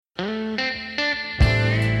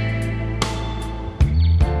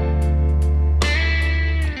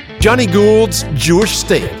Johnny Gould's Jewish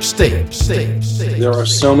State. There are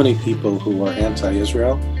so many people who are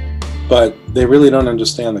anti-Israel, but they really don't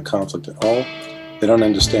understand the conflict at all. They don't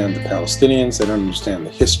understand the Palestinians. They don't understand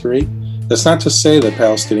the history. That's not to say that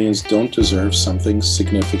Palestinians don't deserve something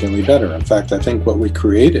significantly better. In fact, I think what we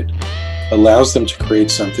created allows them to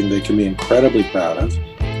create something they can be incredibly proud of,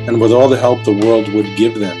 and with all the help the world would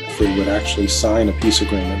give them if they would actually sign a peace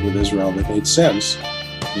agreement with Israel that made sense,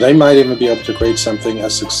 they might even be able to create something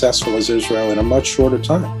as successful as Israel in a much shorter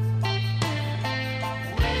time.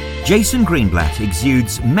 Jason Greenblatt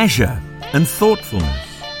exudes measure and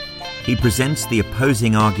thoughtfulness. He presents the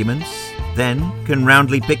opposing arguments, then can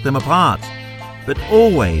roundly pick them apart, but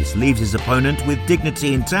always leaves his opponent with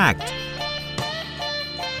dignity intact.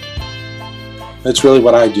 That's really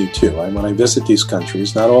what I do too. When I visit these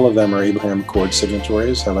countries, not all of them are Abraham Accord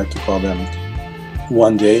signatories. I like to call them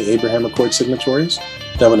one-day Abraham Accord signatories.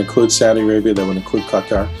 That would include Saudi Arabia, that would include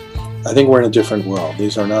Qatar. I think we're in a different world.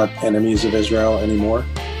 These are not enemies of Israel anymore.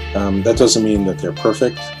 That doesn't mean that they're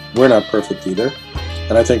perfect. We're not perfect either.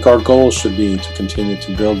 And I think our goal should be to continue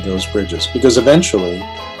to build those bridges, because eventually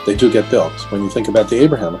they do get built. When you think about the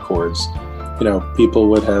Abraham Accords, people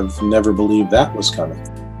would have never believed that was coming.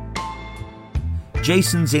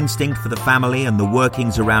 Jason's instinct for the family and the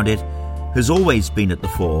workings around it has always been at the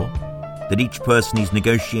fore, that each person he's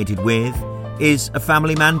negotiated with is a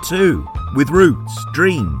family man too, with roots,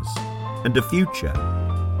 dreams, and a future.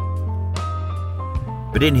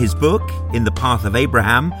 But in his book, In the Path of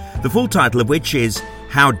Abraham, the full title of which is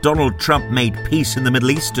How Donald Trump Made Peace in the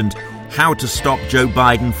Middle East and How to Stop Joe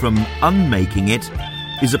Biden from Unmaking It,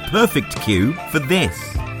 is a perfect cue for this.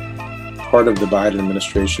 Part of the Biden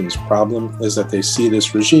administration's problem is that they see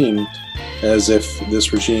this regime as if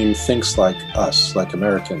this regime thinks like us, like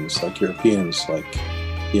Americans, like Europeans, like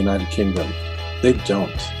the United Kingdom. They don't.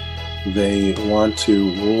 They want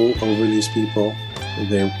to rule over these people.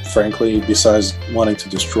 They, frankly, besides wanting to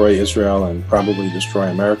destroy Israel and probably destroy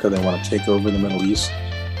America, they want to take over the Middle East.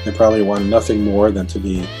 They probably want nothing more than to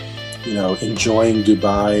be, enjoying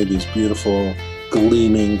Dubai, these beautiful,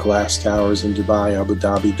 gleaming glass towers in Dubai, Abu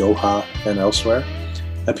Dhabi, Doha, and elsewhere.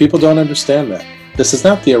 And people don't understand that. This is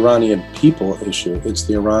not the Iranian people issue. It's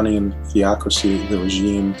the Iranian theocracy, the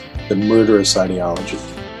regime, the murderous ideology.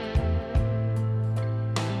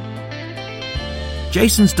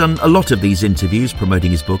 Jason's done a lot of these interviews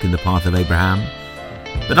promoting his book In the Path of Abraham,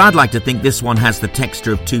 but I'd like to think this one has the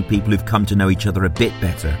texture of two people who've come to know each other a bit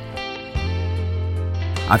better.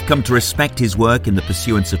 I've come to respect his work in the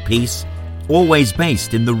pursuance of peace, always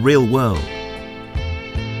based in the real world.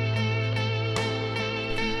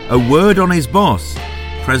 A word on his boss,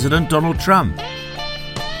 President Donald Trump.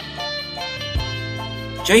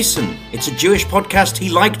 Jason, it's a Jewish podcast. He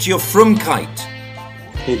liked your Frumkeit.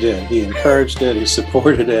 He did. He encouraged it. He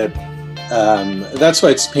supported it. That's why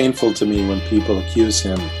it's painful to me when people accuse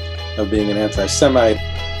him of being an anti-Semite.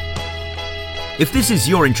 If this is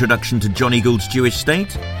your introduction to Johnny Gould's Jewish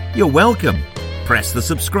State, you're welcome. Press the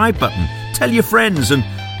subscribe button, tell your friends, and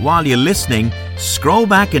while you're listening, scroll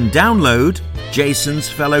back and download Jason's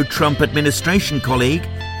fellow Trump administration colleague,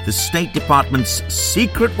 the State Department's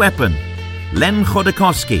secret weapon, Len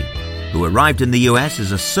Chodakowski, who arrived in the US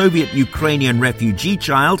as a Soviet-Ukrainian refugee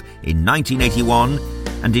child in 1981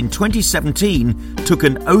 and in 2017 took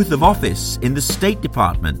an oath of office in the State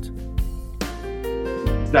Department.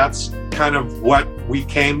 That's kind of what we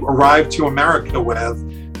arrived to America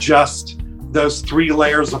with, just those 3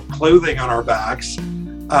 layers of clothing on our backs,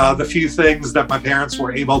 the few things that my parents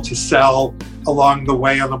were able to sell along the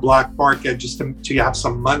way on the black market just to have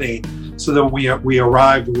some money so that when we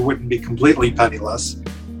arrived, we wouldn't be completely penniless.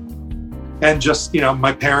 And just,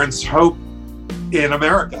 my parents' hope in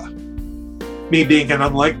America. Me being an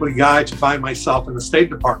unlikely guy to find myself in the State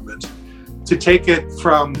Department, to take it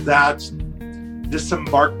from that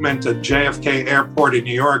disembarkment at JFK Airport in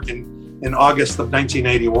New York in August of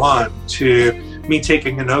 1981 to me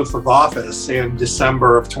taking an oath of office in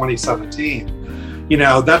December of 2017.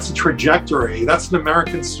 That's a trajectory. That's an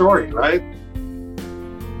American story, right?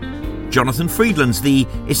 Jonathan Friedland's The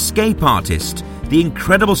Escape Artist, the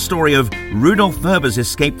incredible story of Rudolf Verber's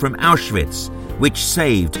escape from Auschwitz, which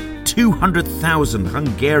saved 200,000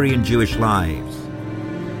 Hungarian Jewish lives.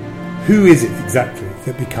 Who is it exactly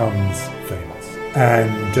that becomes famous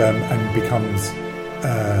and becomes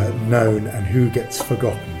known, and who gets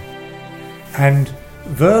forgotten? And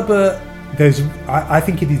Verber, I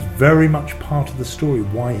think it is very much part of the story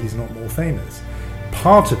why he's not more famous.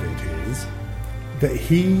 Part of it is that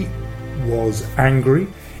he was angry.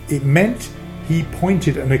 It meant he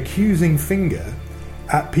pointed an accusing finger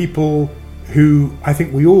at people who I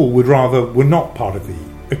think we all would rather were not part of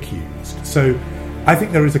the accused. So I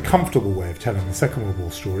think there is a comfortable way of telling the Second World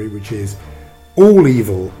War story, which is all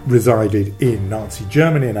evil resided in Nazi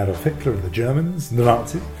Germany and Adolf Hitler and the Germans, the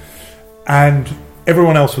Nazis, and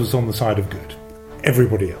everyone else was on the side of good.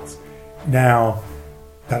 Everybody else. Now,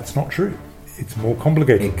 that's not true. It's more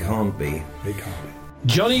complicated. It can't be. It can't be.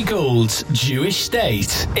 Johnny Gould's Jewish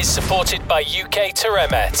State is supported by UK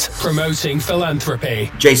Teremet, promoting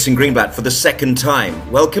philanthropy. Jason Greenblatt for the second time.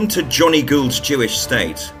 Welcome to Johnny Gould's Jewish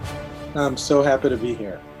State. I'm so happy to be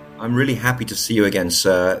here. I'm really happy to see you again,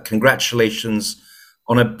 sir. Congratulations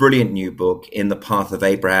on a brilliant new book, In the Path of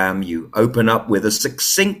Abraham. You open up with a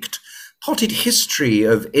succinct, potted history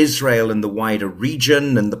of Israel and the wider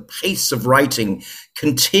region, and the pace of writing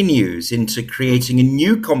continues into creating a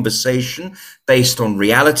new conversation based on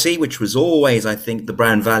reality, which was always, I think, the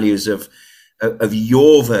brand values of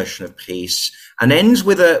your version of peace, and ends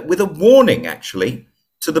with a warning, actually,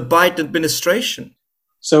 to the Biden administration.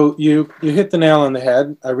 So you hit the nail on the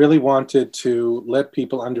head. I really wanted to let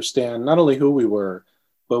people understand not only who we were,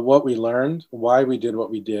 but what we learned, why we did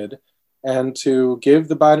what we did, and to give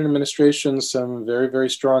the Biden administration some very, very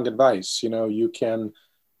strong advice. You know, you can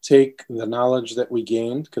take the knowledge that we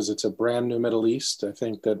gained, because it's a brand new Middle East. I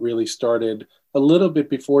think that really started a little bit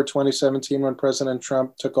before 2017 when President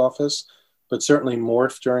Trump took office, but certainly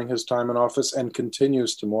morphed during his time in office and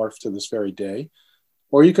continues to morph to this very day.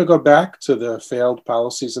 Or you could go back to the failed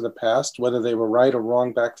policies of the past, whether they were right or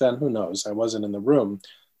wrong back then, who knows? I wasn't in the room,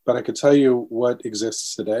 but I could tell you what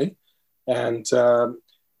exists today. And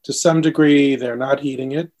to some degree, they're not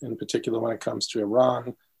heeding it, in particular when it comes to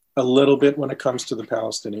Iran, a little bit when it comes to the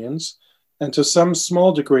Palestinians. And to some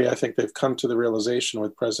small degree, I think they've come to the realization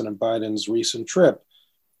with President Biden's recent trip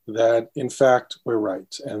that, in fact, we're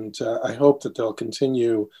right. And I hope that they'll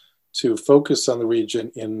continue to focus on the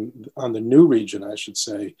region, on the new region, I should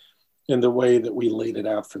say, in the way that we laid it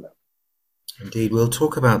out for them. Indeed, we'll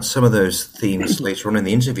talk about some of those themes later on in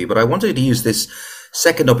the interview, but I wanted to use this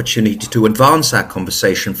second opportunity to advance our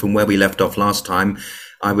conversation from where we left off last time.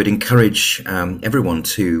 I would encourage everyone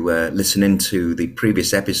to listen into the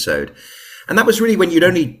previous episode. And that was really when you'd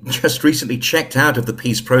only just recently checked out of the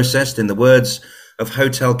peace process. In the words of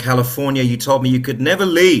Hotel California, you told me you could never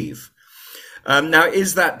leave. Now,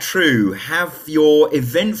 is that true? Have your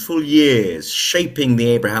eventful years shaping the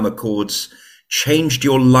Abraham Accords changed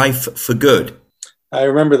your life for good? I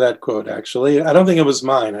remember that quote, actually. I don't think it was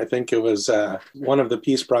mine. I think it was one of the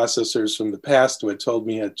peace processors from the past who had told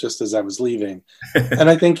me it just as I was leaving. And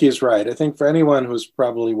I think he's right. I think for anyone who's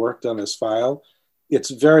probably worked on this file, it's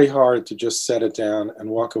very hard to just set it down and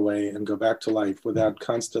walk away and go back to life without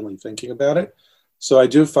constantly thinking about it. So I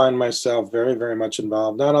do find myself very, very much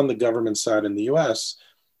involved, not on the government side in the US,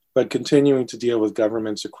 but continuing to deal with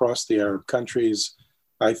governments across the Arab countries.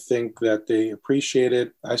 I think that they appreciate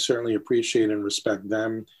it. I certainly appreciate and respect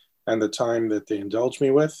them and the time that they indulge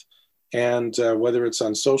me with. And whether it's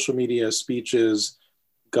on social media, speeches,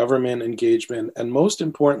 government engagement, and most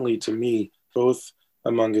importantly to me, both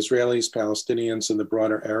among Israelis, Palestinians, and the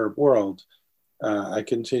broader Arab world, I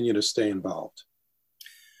continue to stay involved.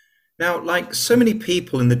 Now, like so many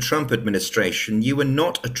people in the Trump administration, you were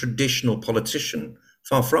not a traditional politician.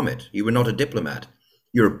 Far from it. You were not a diplomat.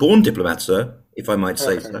 You're a born diplomat, sir, if I might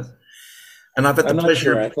say so. And I've had the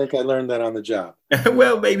pleasure. Sure. I think I learned that on the job.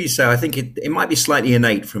 Well, maybe so. I think it might be slightly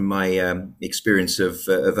innate from my experience of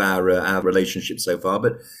our relationship so far.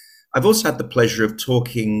 But I've also had the pleasure of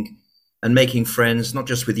talking and making friends, not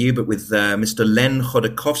just with you, but with Mr. Len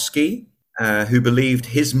Chodorkovsky, who believed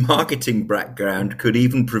his marketing background could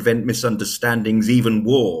even prevent misunderstandings, even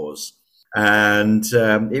wars. And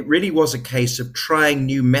it really was a case of trying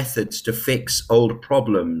new methods to fix old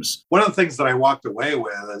problems. One of the things that I walked away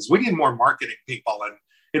with is we need more marketing people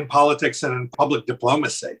in politics and in public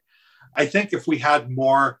diplomacy. I think if we had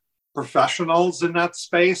more professionals in that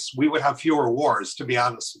space, we would have fewer wars, to be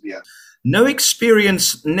honest with you. No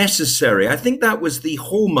experience necessary. I think that was the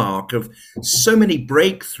hallmark of so many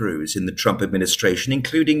breakthroughs in the Trump administration,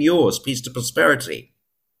 including yours, Peace to Prosperity.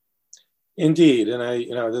 Indeed. And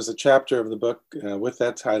there's a chapter of the book with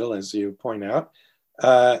that title, as you point out.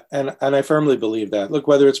 And I firmly believe that. Look,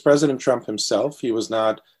 whether it's President Trump himself, he was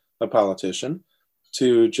not a politician,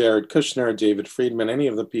 to Jared Kushner, David Friedman, any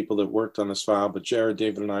of the people that worked on this file, but Jared,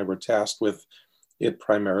 David, and I were tasked with it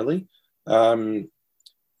primarily.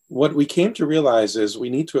 What we came to realize is we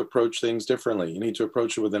need to approach things differently. You need to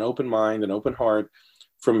approach it with an open mind, an open heart,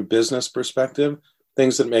 from a business perspective.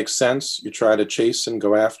 Things that make sense, you try to chase and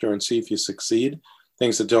go after and see if you succeed.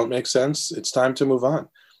 Things that don't make sense, it's time to move on.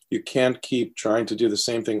 You can't keep trying to do the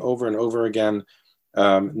same thing over and over again,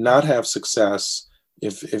 not have success,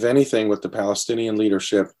 if anything, with the Palestinian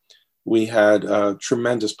leadership, we had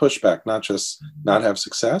tremendous pushback, not just not have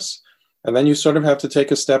success. And then you sort of have to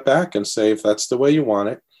take a step back and say, if that's the way you want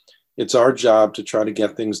it, it's our job to try to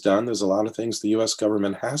get things done. There's a lot of things the U.S.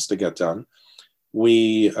 government has to get done.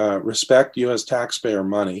 We respect U.S. taxpayer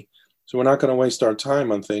money, so we're not going to waste our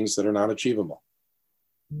time on things that are not achievable.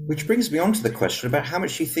 Which brings me on to the question about how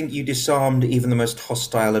much you think you disarmed even the most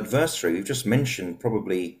hostile adversary. You've just mentioned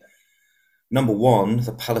probably, number one,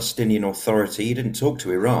 the Palestinian Authority. You didn't talk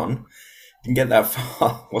to Iran. Didn't get that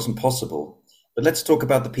far. It wasn't possible. But let's talk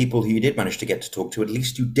about the people who you did manage to get to talk to. At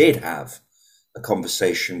least you did have a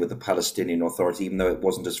conversation with the Palestinian Authority, even though it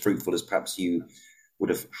wasn't as fruitful as perhaps you would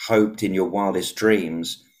have hoped in your wildest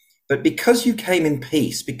dreams. But because you came in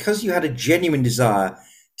peace, because you had a genuine desire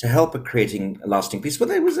to help at creating a lasting peace, well,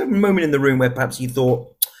 there was a moment in the room where perhaps you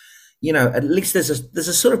thought, at least there's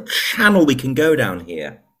a sort of channel we can go down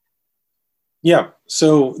here. Yeah,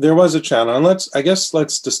 so there was a channel. And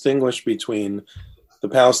let's distinguish between the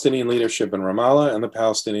Palestinian leadership in Ramallah and the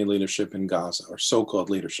Palestinian leadership in Gaza, or so-called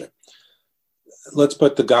leadership. Let's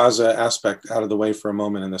put the Gaza aspect out of the way for a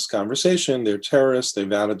moment in this conversation. They're terrorists. They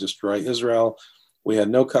vow to destroy Israel. We had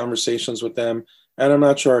no conversations with them. And I'm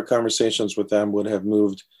not sure our conversations with them would have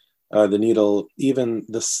moved the needle even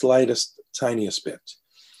the slightest, tiniest bit.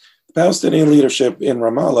 The Palestinian leadership in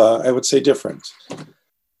Ramallah, I would say different.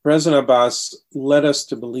 President Abbas led us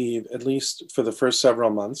to believe, at least for the first several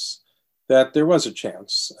months, that there was a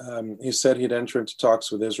chance. He said he'd enter into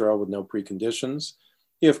talks with Israel with no preconditions.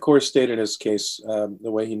 He, of course, stated his case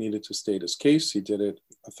the way he needed to state his case. He did it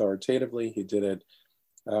authoritatively. He did it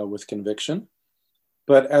with conviction.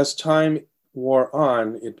 But as time wore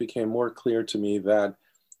on, it became more clear to me that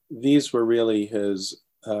these were really his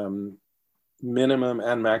minimum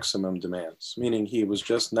and maximum demands, meaning he was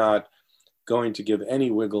just not going to give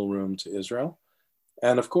any wiggle room to Israel.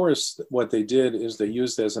 And of course, what they did is they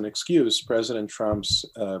used as an excuse President Trump's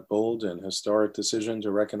bold and historic decision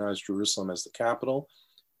to recognize Jerusalem as the capital,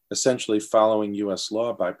 essentially following U.S.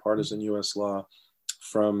 law, bipartisan U.S. law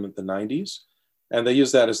from the 90s. And they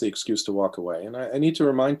used that as the excuse to walk away. And I need to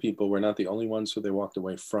remind people we're not the only ones who they walked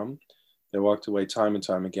away from. They walked away time and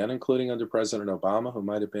time again, including under President Obama, who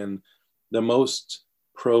might have been the most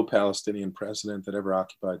pro-Palestinian president that ever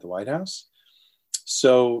occupied the White House.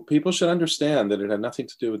 So people should understand that it had nothing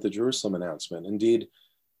to do with the Jerusalem announcement. Indeed,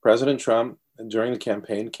 President Trump, during the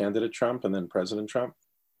campaign, candidate Trump, and then President Trump,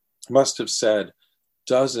 must have said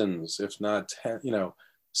dozens, if not 10,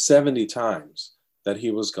 70 times that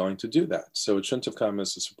he was going to do that. So it shouldn't have come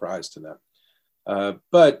as a surprise to them.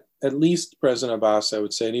 But at least President Abbas, I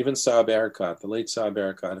would say, and even Saeb Erekat, the late Saeb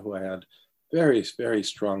Erekat, who I had very, very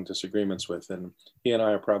strong disagreements with, and he and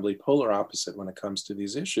I are probably polar opposite when it comes to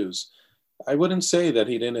these issues, I wouldn't say that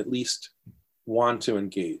he didn't at least want to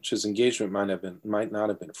engage. His engagement might not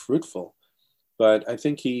have been fruitful, but I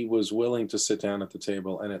think he was willing to sit down at the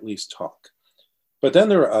table and at least talk. But then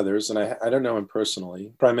there are others, and I don't know him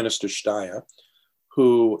personally, Prime Minister Steyer,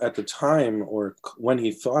 who at the time, or when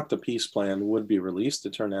he thought the peace plan would be released,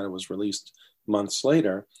 it turned out it was released months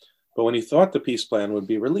later, but when he thought the peace plan would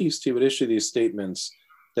be released, he would issue these statements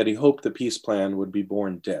that he hoped the peace plan would be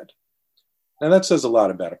born dead. Now that says a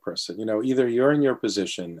lot about a person. Either you're in your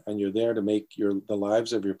position and you're there to make the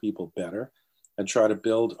lives of your people better and try to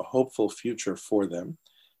build a hopeful future for them.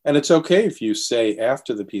 And it's okay if you say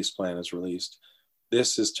after the peace plan is released,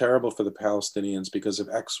 this is terrible for the Palestinians because of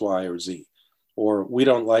X, Y, or Z. Or we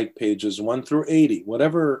don't like pages 1 through 80.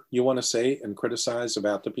 Whatever you want to say and criticize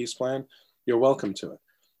about the peace plan, you're welcome to it.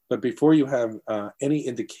 But before you have any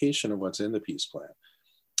indication of what's in the peace plan,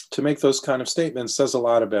 to make those kind of statements says a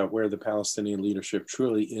lot about where the Palestinian leadership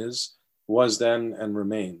truly is, was then, and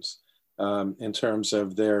remains in terms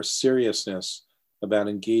of their seriousness about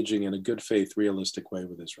engaging in a good faith, realistic way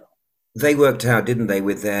with Israel. They worked out, didn't they,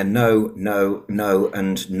 with their no, no, no,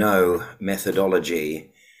 and no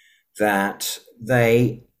methodology, that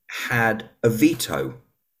they had a veto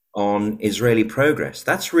on Israeli progress.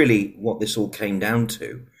 That's really what this all came down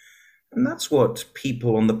to. And that's what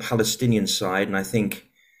people on the Palestinian side, and I think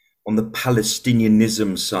on the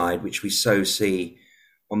Palestinianism side, which we so see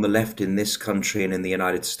on the left in this country and in the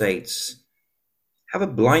United States, have a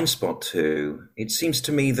blind spot to. It seems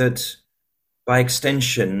to me that by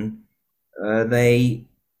extension, they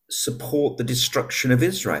support the destruction of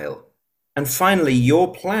Israel. And finally,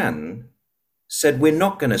 your plan said we're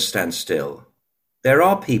not going to stand still. There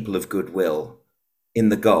are people of goodwill in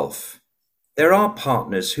the Gulf. There are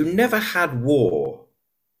partners who never had war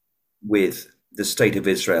with the state of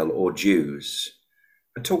Israel or Jews.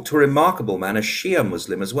 I talked to a remarkable man, a Shia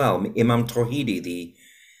Muslim as well, Imam Tawhidi, the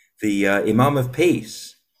the Imam of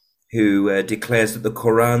Peace, who declares that the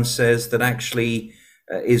Quran says that actually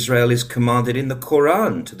Israel is commanded in the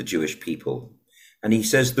Quran to the Jewish people. And he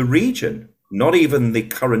says the region, not even the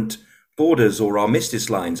current borders or armistice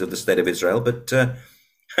lines of the State of Israel, but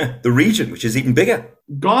the region, which is even bigger.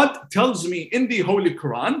 God tells me in the Holy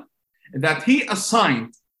Quran that he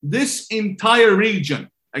assigned this entire region,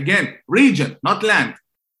 again, region, not land.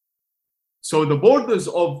 So the borders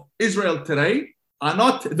of Israel today are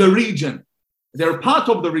not the region. They're part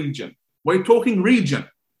of the region. We're talking region.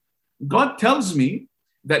 God tells me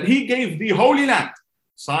that he gave the Holy Land,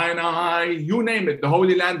 Sinai, you name it, the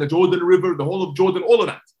Holy Land, the Jordan River, the whole of Jordan, all of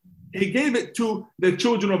that. He gave it to the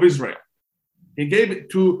children of Israel. He gave it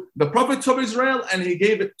to the prophets of Israel, and he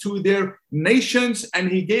gave it to their nations, and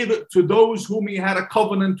he gave it to those whom he had a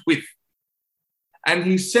covenant with. And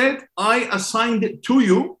he said, I assigned it to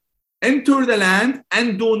you. Enter the land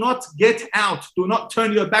and do not get out. Do not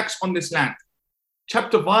turn your backs on this land.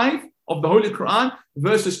 Chapter 5 of the Holy Quran,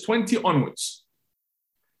 verses 20 onwards.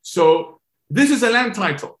 So this is a land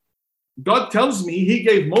title. God tells me he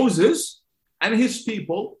gave Moses and his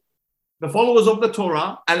people, the followers of the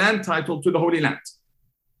Torah, a land title to the Holy Land.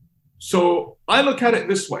 So I look at it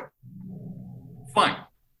this way. Fine.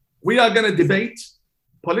 We are going to debate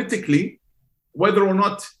politically whether or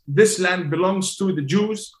not this land belongs to the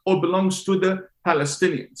Jews or belongs to the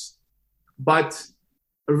Palestinians. But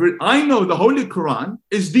I know the Holy Quran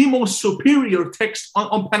is the most superior text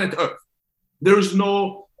on planet Earth. There is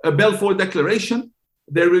no Balfour Declaration.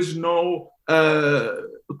 There is no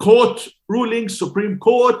court ruling, Supreme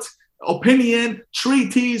Court, opinion,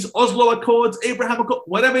 treaties, Oslo Accords, Abraham Accords,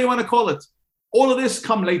 whatever you want to call it. All of this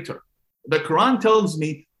come later. The Quran tells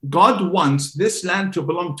me God wants this land to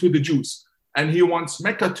belong to the Jews. And he wants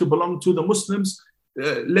Mecca to belong to the Muslims,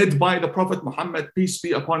 led by the Prophet Muhammad, peace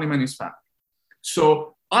be upon him and his family.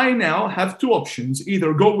 So I now have two options,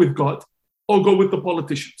 either go with God or go with the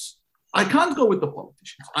politicians. I can't go with the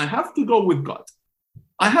politicians. I have to go with God.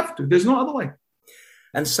 I have to. There's no other way.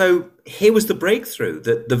 And so here was the breakthrough,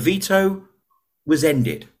 that the veto was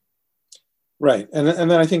ended. Right. And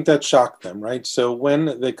then I think that shocked them, right? So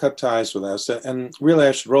when they cut ties with us, and really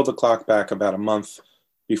I should roll the clock back about a month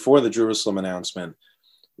before the Jerusalem announcement,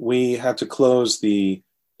 we had to close the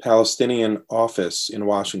Palestinian office in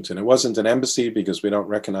Washington. It wasn't an embassy because we don't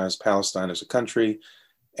recognize Palestine as a country.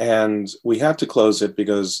 And we had to close it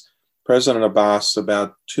because President Abbas,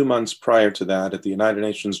 about 2 months prior to that, at the United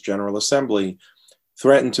Nations General Assembly,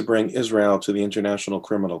 threatened to bring Israel to the International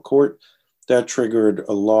Criminal Court. That triggered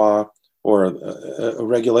a law or a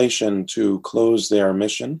regulation to close their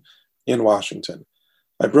mission in Washington.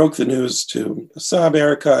 I broke the news to Saab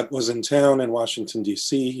Erekat, was in town in Washington,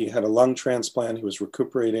 D.C. He had a lung transplant. He was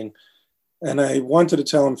recuperating. And I wanted to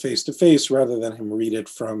tell him face-to-face rather than him read it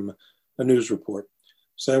from a news report.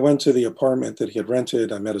 So I went to the apartment that he had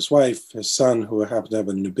rented. I met his wife, his son, who happened to have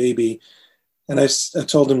a new baby. And I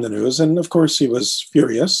told him the news. And of course, he was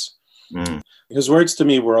furious. His words to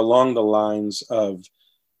me were along the lines of,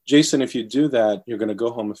 Jason, if you do that, you're going to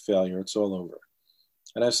go home a failure. It's all over.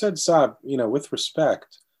 And I said, Saab, with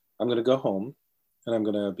respect, I'm going to go home and I'm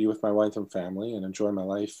going to be with my wife and family and enjoy my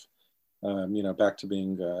life, back to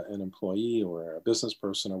being an employee or a business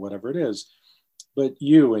person or whatever it is. But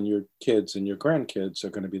you and your kids and your grandkids are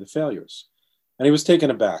going to be the failures. And he was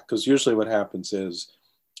taken aback because usually what happens is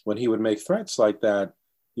when he would make threats like that,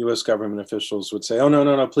 U.S. government officials would say, oh,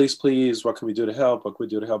 no, please, what can we do to help? What can we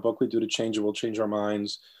do to help? What can we do to change it? We'll change our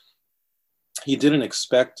minds. He didn't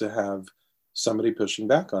expect to have somebody pushing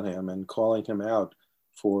back on him and calling him out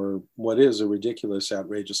for what is a ridiculous,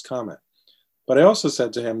 outrageous comment. But I also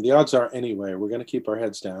said to him, the odds are anyway, we're going to keep our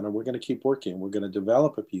heads down and we're going to keep working. We're going to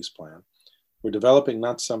develop a peace plan. We're developing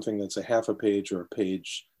not something that's a half a page or a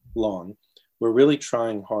page long. We're really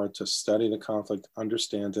trying hard to study the conflict,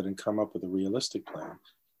 understand it, and come up with a realistic plan.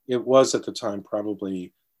 It was at the time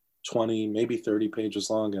probably 20, maybe 30 pages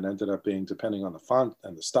long, and ended up being, depending on the font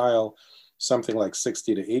and the style, something like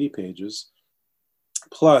 60 to 80 pages,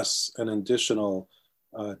 plus an additional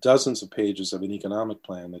dozens of pages of an economic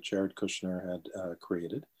plan that Jared Kushner had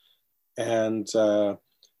created. And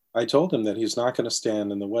I told him that he's not going to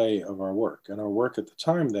stand in the way of our work. And our work at the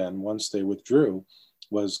time then, once they withdrew,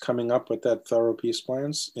 was coming up with that thorough peace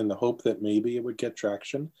plans in the hope that maybe it would get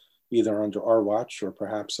traction, either under our watch or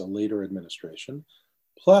perhaps a later administration,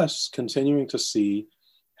 plus continuing to see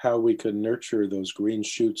how we could nurture those green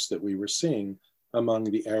shoots that we were seeing among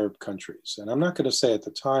the Arab countries. And I'm not going to say at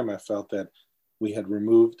the time I felt that we had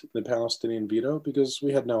removed the Palestinian veto because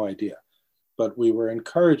we had no idea. But we were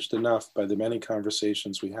encouraged enough by the many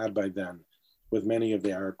conversations we had by then with many of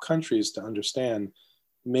the Arab countries to understand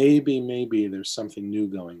maybe there's something new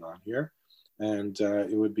going on here. And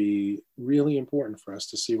it would be really important for us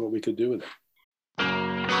to see what we could do with it.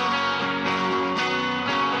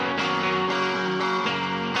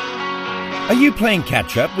 Are you playing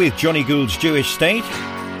catch up with Johnny Gould's Jewish State?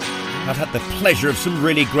 I've had the pleasure of some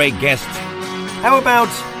really great guests. How about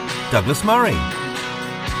Douglas Murray?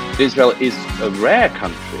 Israel is a rare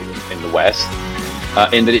country in the West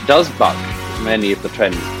in that it does buck many of the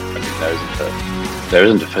trends. I think there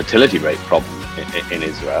isn't a fertility rate problem in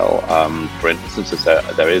Israel. For instance, as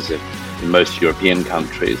there is in most European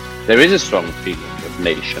countries, there is a strong feeling of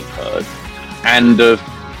nationhood and of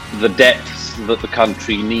the depths that the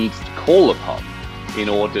country needs to call upon in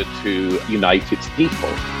order to unite its people.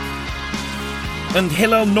 And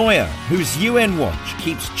Hillel Neuer, whose UN Watch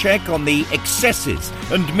keeps check on the excesses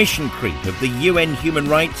and mission creep of the UN human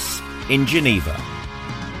rights in Geneva.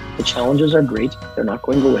 The challenges are great. They're not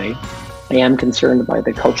going away. I am concerned by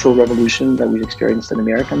the cultural revolution that we've experienced in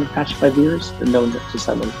America in the past 5 years, the known to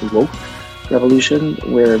some as the woke revolution,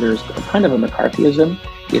 where there's a kind of a McCarthyism.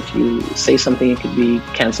 If you say something, it could be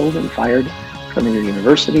canceled and fired from your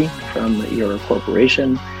university, from your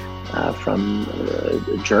corporation, from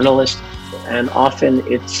a journalist. And often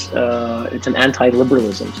it's an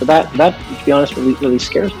anti-liberalism. So that to be honest, really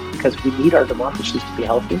scares me, because we need our democracies to be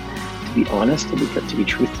healthy, to be honest, to be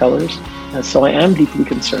truth tellers. And so I am deeply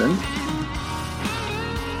concerned.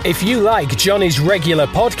 If you like Johnny's regular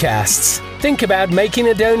podcasts, think about making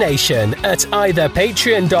a donation at either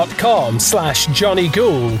patreon.com/Johnny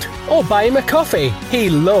Gould or buy him a coffee. He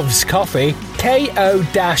loves coffee.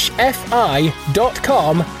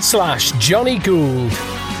 ko-fi.com/Johnny Gould.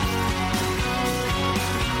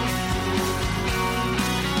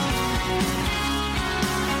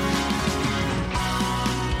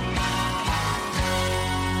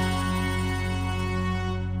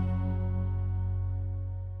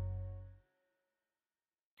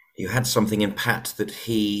 You had something in Pat that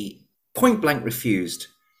he point blank refused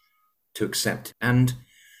to accept. And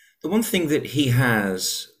the one thing that he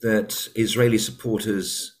has that Israeli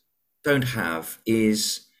supporters don't have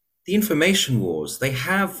is the information wars. They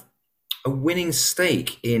have a winning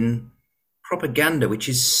stake in propaganda, which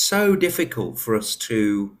is so difficult for us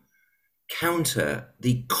to counter.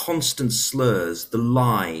 The constant slurs, the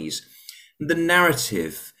lies, the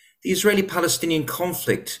narrative. The Israeli-Palestinian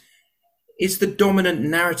conflict is the dominant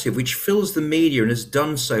narrative which fills the media and has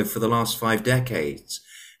done so for the last 5 decades.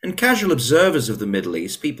 And casual observers of the Middle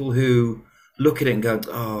East, people who look at it and go,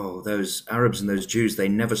 oh, those Arabs and those Jews, they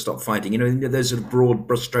never stop fighting. You know, there's a broad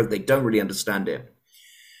brushstroke, they don't really understand it,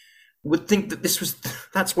 would think that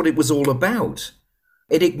that's what it was all about.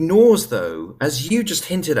 It ignores, though, as you just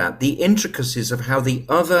hinted at, the intricacies of how the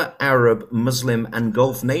other Arab, Muslim and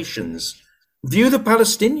Gulf nations view the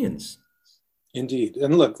Palestinians. Indeed.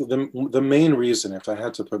 And look, the main reason, if I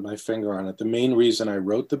had to put my finger on it, the main reason I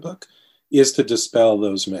wrote the book is to dispel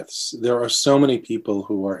those myths. There are so many people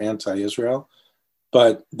who are anti-Israel,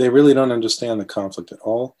 but they really don't understand the conflict at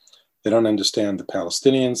all. They don't understand the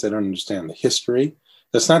Palestinians. They don't understand the history.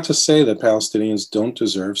 That's not to say that Palestinians don't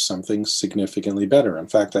deserve something significantly better. In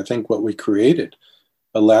fact, I think what we created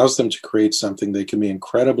allows them to create something they can be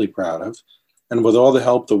incredibly proud of. And with all the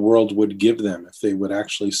help the world would give them, if they would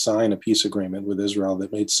actually sign a peace agreement with Israel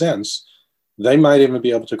that made sense, they might even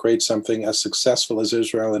be able to create something as successful as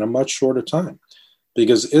Israel in a much shorter time.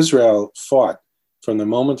 Because Israel fought from the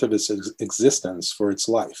moment of its existence for its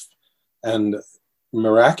life. And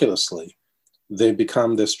miraculously, they've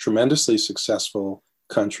become this tremendously successful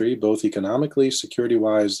country, both economically,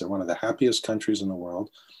 security-wise. They're one of the happiest countries in the world.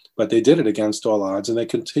 But they did it against all odds, and they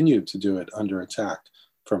continue to do it under attack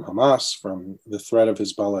from Hamas, from the threat of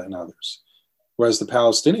Hezbollah and others. Whereas the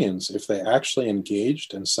Palestinians, if they actually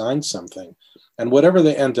engaged and signed something, and whatever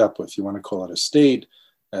they end up with, you want to call it a state,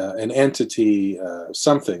 an entity,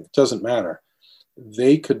 something, it doesn't matter,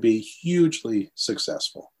 they could be hugely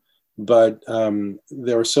successful. But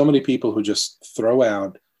there are so many people who just throw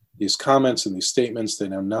out these comments and these statements. They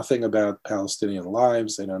know nothing about Palestinian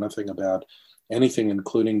lives. They know nothing about anything,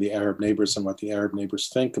 including the Arab neighbors and what the Arab neighbors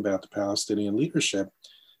think about the Palestinian leadership.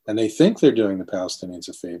 And they think they're doing the Palestinians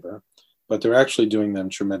a favor, but they're actually doing them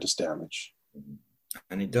tremendous damage.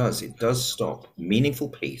 And it does stop meaningful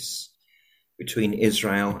peace between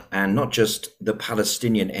Israel and not just the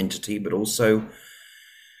Palestinian entity, but also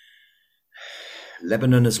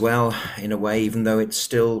Lebanon as well, in a way, even though it's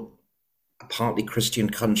still a partly Christian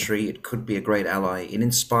country, it could be a great ally. It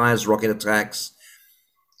inspires rocket attacks,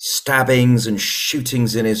 stabbings and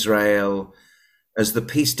shootings in Israel. As the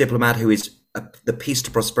peace diplomat who is the Peace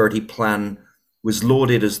to Prosperity plan was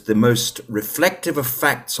lauded as the most reflective of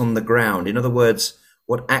facts on the ground. In other words,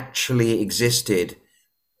 what actually existed.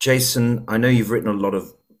 Jason, I know you've written a lot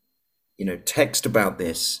of, text about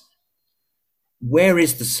this. Where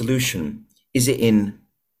is the solution? Is it in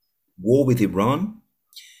war with Iran?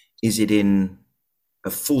 Is it in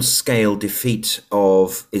a full-scale defeat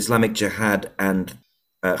of Islamic Jihad and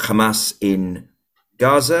Hamas in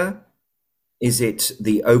Gaza? Is it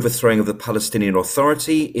the overthrowing of the Palestinian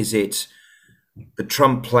Authority? Is it the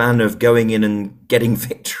Trump plan of going in and getting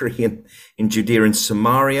victory in Judea and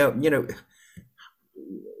Samaria?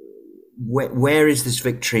 Where is this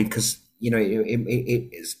victory? Because,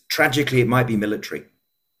 tragically, it might be military.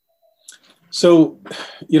 So,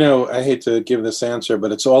 I hate to give this answer,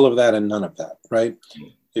 but it's all of that and none of that, right?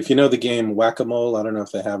 If you know the game Whack-A-Mole, I don't know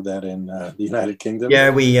if they have that in the United Kingdom.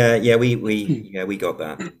 Yeah, we got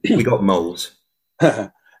that. We got moles.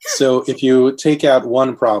 So if you take out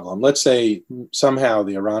one problem, let's say somehow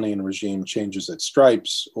the Iranian regime changes its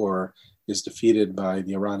stripes or is defeated by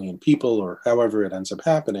the Iranian people, or however it ends up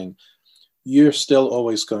happening, you're still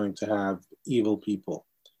always going to have evil people.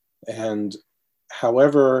 And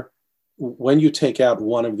however, when you take out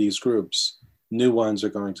one of these groups, new ones are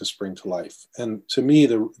going to spring to life. And to me,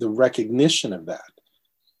 the recognition of that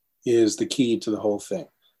is the key to the whole thing.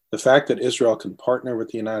 The fact that Israel can partner with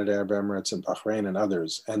the United Arab Emirates and Bahrain and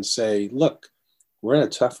others and say, look, we're in a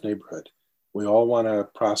tough neighborhood. We all want to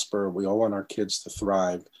prosper. We all want our kids to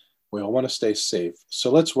thrive. We all want to stay safe.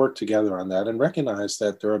 So let's work together on that and recognize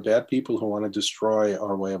that there are bad people who want to destroy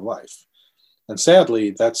our way of life. And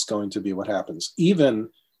sadly, that's going to be what happens. Even,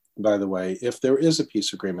 by the way, if there is a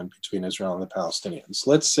peace agreement between Israel and the Palestinians,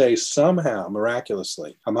 let's say somehow,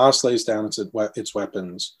 miraculously, Hamas lays down its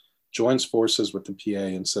weapons, joins forces with the PA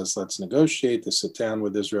and says, let's negotiate. They sit down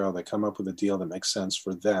with Israel. They come up with a deal that makes sense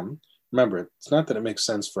for them. Remember, it's not that it makes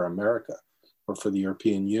sense for America or for the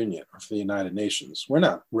European Union or for the United Nations. We're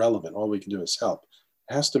not relevant. All we can do is help.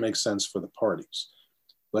 It has to make sense for the parties.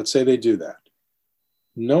 Let's say they do that.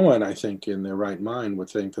 No one, I think, in their right mind would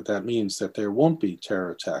think that that means that there won't be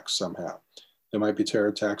terror attacks somehow. There might be terror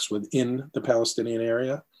attacks within the Palestinian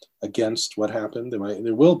area against what happened.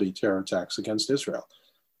 There will be terror attacks against Israel.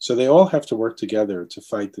 So they all have to work together to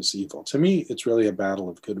fight this evil. To me, it's really a battle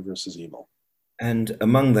of good versus evil. And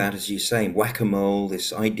among that, as you say, whack-a-mole,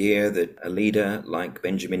 this idea that a leader like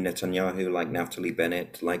Benjamin Netanyahu, like Naftali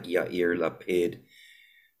Bennett, like Yair Lapid,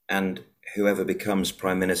 and whoever becomes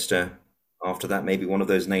prime minister after that, maybe one of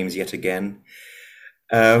those names yet again,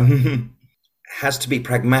 has to be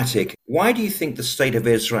pragmatic. Why do you think the state of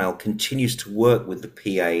Israel continues to work with the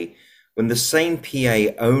PA when the same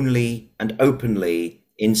PA only and openly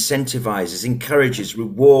incentivizes, encourages,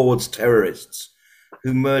 rewards terrorists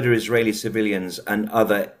who murder Israeli civilians and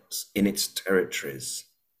others in its territories?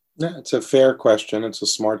 Yeah, it's a fair question. It's a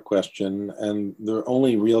smart question. And the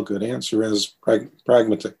only real good answer is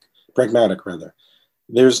pragmatic.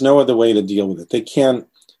 There's no other way to deal with it. They can't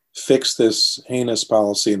fix this heinous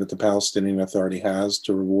policy that the Palestinian Authority has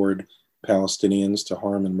to reward Palestinians to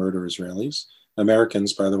harm and murder Israelis.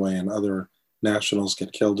 Americans, by the way, and other nationals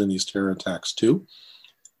get killed in these terror attacks too.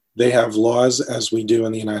 They have laws, as we do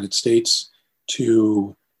in the United States,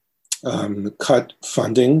 to cut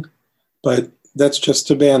funding, but that's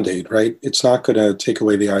just a Band-Aid, right? It's not going to take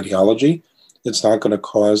away the ideology. It's not going to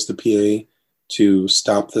cause the PA to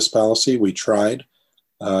stop this policy. We tried.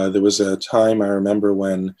 There was a time, I remember,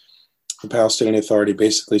 when the Palestinian Authority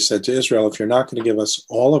basically said to Israel, if you're not going to give us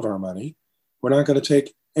all of our money, we're not going to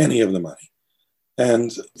take any of the money.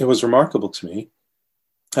 And it was remarkable to me.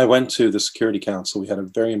 I went to the Security Council. We had a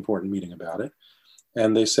very important meeting about it.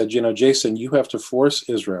 And they said, Jason, you have to force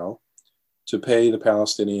Israel to pay the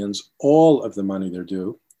Palestinians all of the money they're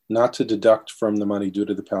due, not to deduct from the money due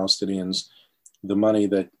to the Palestinians the money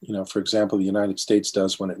that, for example, the United States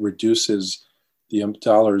does when it reduces the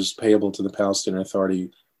dollars payable to the Palestinian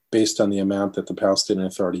Authority based on the amount that the Palestinian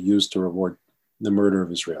Authority used to reward the murder of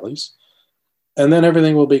Israelis. And then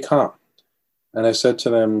everything will be calm. And I said to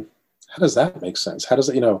them, how does that make sense? How does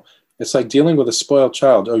it, it's like dealing with a spoiled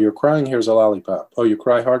child. Oh, you're crying, here's a lollipop. Oh, you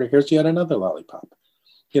cry harder, here's yet another lollipop.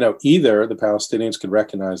 Either the Palestinians could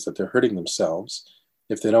recognize that they're hurting themselves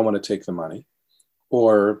if they don't want to take the money,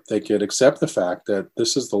 or they could accept the fact that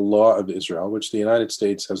this is the law of Israel, which the United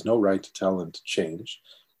States has no right to tell them to change,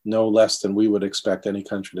 no less than we would expect any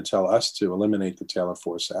country to tell us to eliminate the Taylor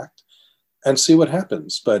Force Act, and see what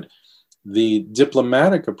happens. But the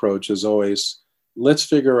diplomatic approach is always, let's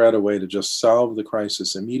figure out a way to just solve the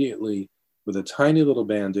crisis immediately with a tiny little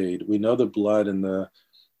Band-Aid. We know the blood and the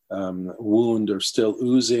wound are still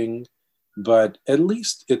oozing, but at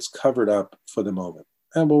least it's covered up for the moment.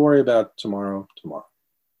 And we'll worry about tomorrow.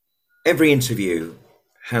 Every interview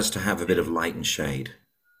has to have a bit of light and shade.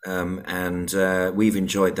 and we've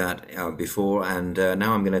enjoyed that before, and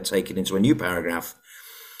now I'm going to take it into a new paragraph.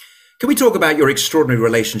 Can we talk about your extraordinary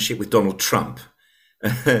relationship with Donald Trump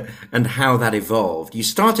and how that evolved? You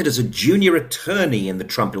started as a junior attorney in the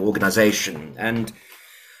Trump organization, and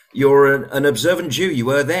you're an observant Jew. You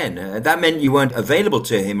were then. That meant you weren't available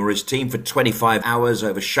to him or his team for 25 hours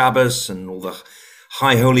over Shabbos and all the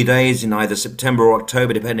high holy days in either September or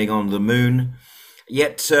October, depending on the moon.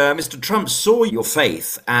 Yet Mr. Trump saw your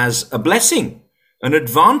faith as a blessing, an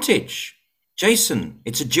advantage. Jason,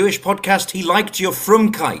 it's a Jewish podcast. He liked your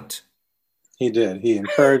frumkeit. He did. He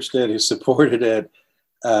encouraged it. He supported it.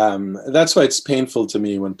 That's why it's painful to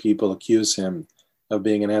me when people accuse him of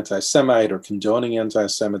being an anti-Semite or condoning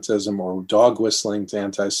anti-Semitism or dog whistling to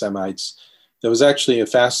anti-Semites. There was actually a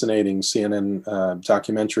fascinating CNN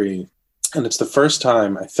documentary, and it's the first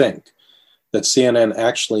time, I think, that CNN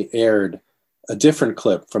actually aired a different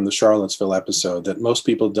clip from the Charlottesville episode that most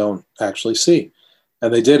people don't actually see.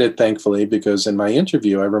 And they did it, thankfully, because in my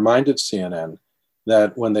interview, I reminded CNN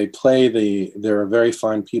that when they play there are very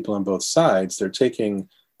fine people on both sides, they're taking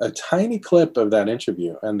a tiny clip of that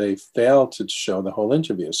interview and they fail to show the whole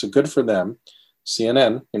interview. So good for them.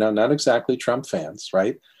 CNN, not exactly Trump fans,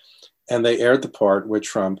 right? And they aired the part where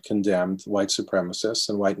Trump condemned white supremacists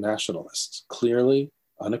and white nationalists, clearly,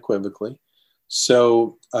 unequivocally.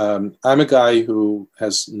 So I'm a guy who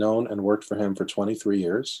has known and worked for him for 23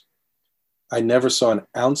 years. I never saw an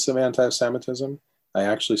ounce of anti-Semitism. I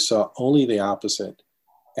actually saw only the opposite.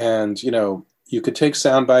 And, you could take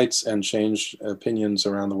sound bites and change opinions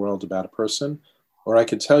around the world about a person, or I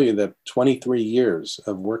could tell you that 23 years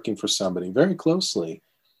of working for somebody very closely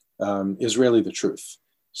is really the truth.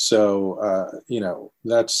 So,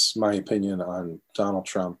 that's my opinion on Donald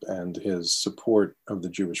Trump and his support of the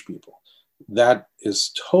Jewish people. That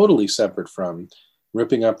is totally separate from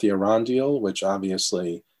ripping up the Iran deal, which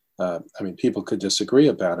obviously, people could disagree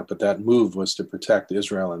about it, but that move was to protect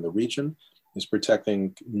Israel and the region. He's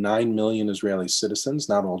protecting 9 million Israeli citizens,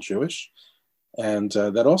 not all Jewish. And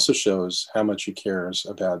that also shows how much he cares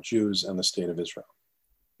about Jews and the state of Israel.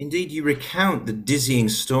 Indeed, you recount the dizzying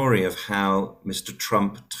story of how Mr.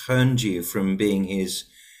 Trump turned you from being his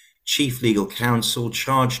chief legal counsel,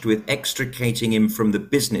 charged with extricating him from the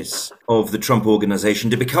business of the Trump organization,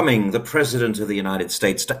 to becoming the president of the United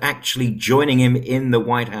States, to actually joining him in the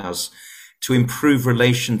White House to improve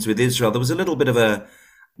relations with Israel. There was a little bit of a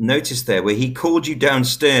notice there where he called you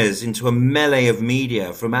downstairs into a melee of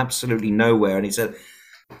media from absolutely nowhere, and he said,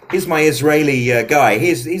 here's my Israeli guy,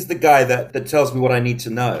 he's the guy that tells me what I need to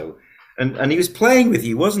know. And he was playing with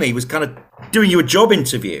you, wasn't he? He was kind of doing you a job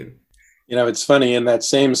interview. It's funny, in that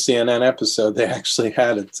same CNN episode, they actually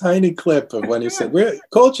had a tiny clip of when he said,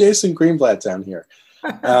 call Jason Greenblatt down here.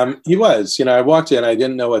 He was, I walked in, I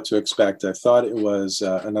didn't know what to expect. I thought it was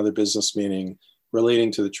another business meeting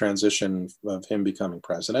relating to the transition of him becoming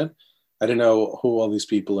president. I didn't know who all these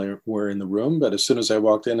people were in the room, but as soon as I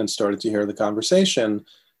walked in and started to hear the conversation,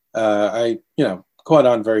 I caught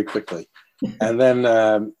on very quickly. And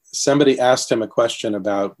then somebody asked him a question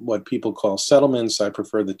about what people call settlements. I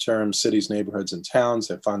prefer the term cities, neighborhoods, and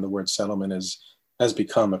towns. I find the word settlement has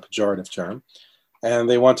become a pejorative term. And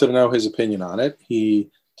they wanted to know his opinion on it. He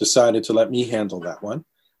decided to let me handle that one.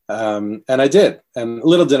 And I did. And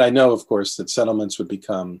little did I know, of course, that settlements would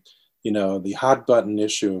become, the hot button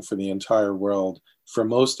issue for the entire world for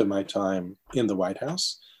most of my time in the White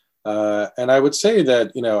House. And I would say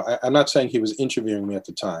that, I'm not saying he was interviewing me at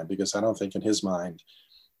the time, because I don't think in his mind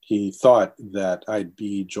he thought that I'd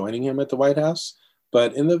be joining him at the White House.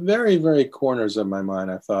 But in the very, very corners of my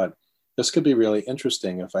mind, I thought this could be really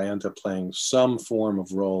interesting if I end up playing some form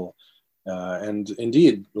of role. And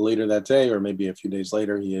indeed, later that day, or maybe a few days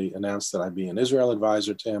later, he announced that I'd be an Israel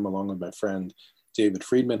advisor to him, along with my friend David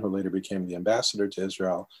Friedman, who later became the ambassador to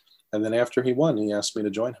Israel. And then after he won, he asked me to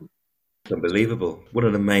join him. Unbelievable. What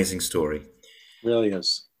an amazing story. Really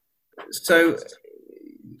is. So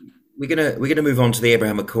we're gonna move on to the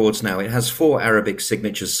Abraham Accords now. It has 4 Arabic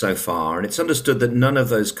signatures so far, and it's understood that none of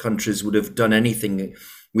those countries would have done anything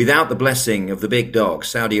without the blessing of the big dog,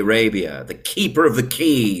 Saudi Arabia, the keeper of the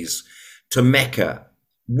keys to Mecca.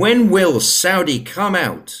 When will Saudi come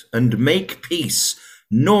out and make peace,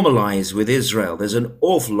 normalize with Israel? There's an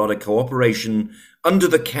awful lot of cooperation under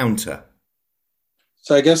the counter.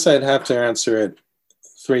 So I guess I'd have to answer it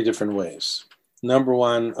 3 different ways. Number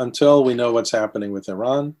one, until we know what's happening with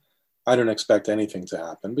Iran, I don't expect anything to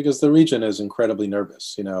happen, because the region is incredibly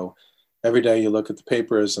nervous. Every day you look at the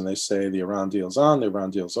papers and they say the Iran deal's on, the Iran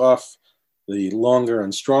deal's off. The longer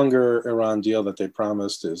and stronger Iran deal that they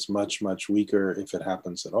promised is much, much weaker if it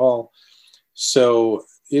happens at all. So,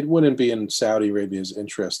 it wouldn't be in Saudi Arabia's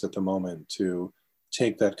interest at the moment to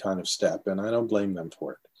take that kind of step, and I don't blame them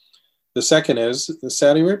for it. The second is that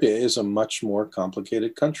Saudi Arabia is a much more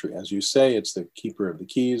complicated country. As you say, it's the keeper of the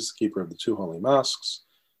keys, keeper of the two holy mosques,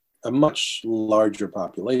 a much larger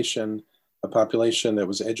population, a population that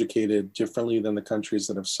was educated differently than the countries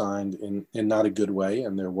that have signed in not a good way,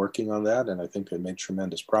 and they're working on that, and I think they made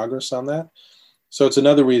tremendous progress on that. So it's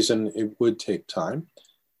another reason it would take time.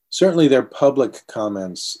 Certainly their public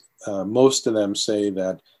comments, most of them say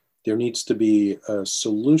that there needs to be a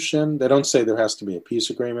solution. They don't say there has to be a peace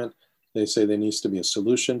agreement. They say there needs to be a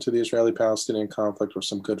solution to the Israeli-Palestinian conflict or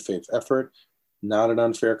some good faith effort. Not an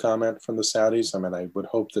unfair comment from the Saudis. I mean, I would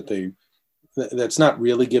hope that that's not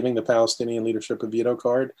really giving the Palestinian leadership a veto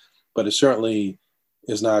card, but it certainly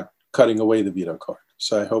is not cutting away the veto card.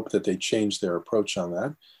 So I hope that they change their approach on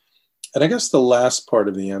that. And I guess the last part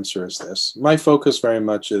of the answer is this. My focus very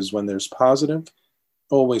much is when there's positive,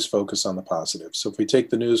 always focus on the positive. So if we take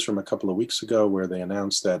the news from a couple of weeks ago where they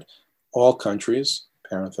announced that all countries,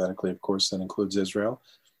 parenthetically, of course, that includes Israel,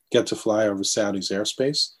 get to fly over Saudi's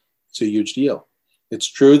airspace, it's a huge deal. It's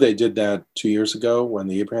true they did that 2 years ago when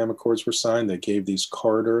the Abraham Accords were signed. They gave these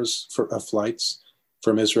corridors of flights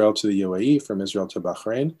from Israel to the UAE, from Israel to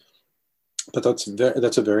Bahrain. But that's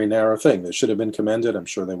a very narrow thing. They should have been commended. I'm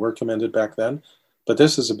sure they were commended back then. But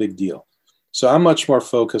this is a big deal. So I'm much more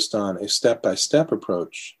focused on a step-by-step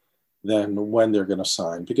approach than when they're going to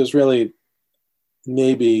sign. Because really,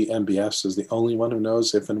 maybe MBS is the only one who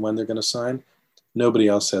knows if and when they're going to sign. Nobody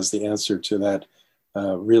else has the answer to that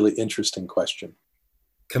really interesting question.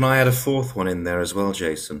 Can I add a fourth one in there as well,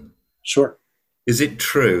 Jason? Sure. Is it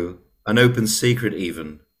true, an open secret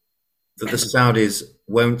even, that the Saudis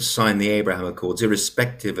won't sign the Abraham Accords,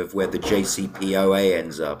 irrespective of where the JCPOA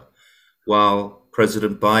ends up, while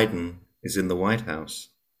President Biden is in the White House?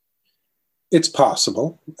 It's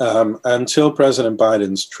possible. Until President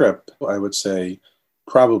Biden's trip, I would say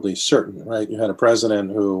probably certain, right? You had a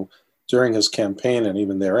president who, during his campaign and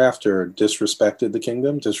even thereafter, disrespected the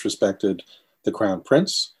kingdom, disrespected the crown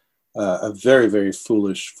prince. A very, very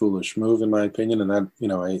foolish move, in my opinion. And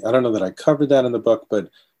that, I don't know that I covered that in the book, but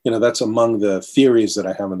that's among the theories that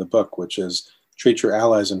I have in the book, which is treat your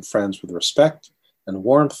allies and friends with respect and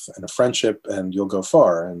warmth and a friendship, and you'll go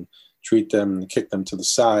far. And treat them, kick them to the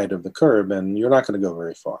side of the curb, and you're not going to go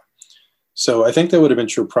very far. So I think that would have been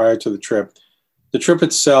true prior to the trip. The trip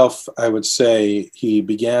itself, I would say he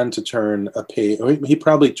began to turn a page. He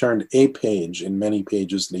probably turned a page in many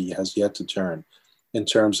pages that he has yet to turn in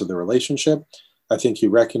terms of the relationship. I think he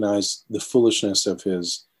recognized the foolishness of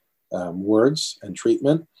his words and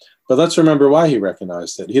treatment. But let's remember why he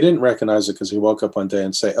recognized it. He didn't recognize it because he woke up one day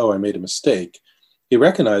and say, oh, I made a mistake. He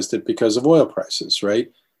recognized it because of oil prices,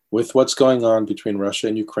 right? With what's going on between Russia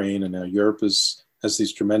and Ukraine, and now Europe has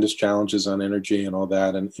these tremendous challenges on energy and all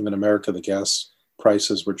that, and even America, the gas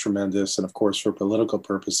prices were tremendous, and of course, for political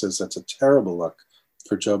purposes, that's a terrible look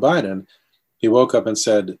for Joe Biden. He woke up and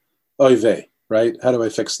said, oy vey, right? How do I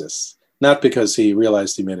fix this? Not because he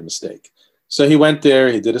realized he made a mistake. So he went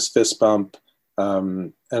there, he did his fist bump,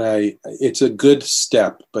 and it's a good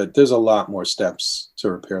step, but there's a lot more steps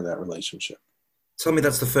to repair that relationship. Tell me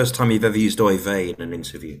that's the first time you've ever used oy vey in an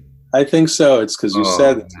interview. I think so. It's because you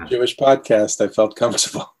said it's a Jewish podcast. I felt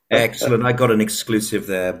comfortable. Excellent. I got an exclusive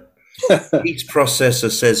there. Each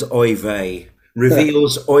processor says oy vey,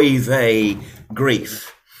 reveals oy vey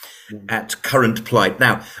grief at current plight.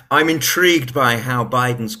 Now, I'm intrigued by how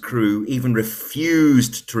Biden's crew even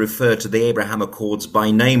refused to refer to the Abraham Accords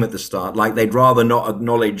by name at the start, like they'd rather not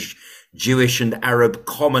acknowledge Jewish and Arab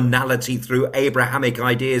commonality through Abrahamic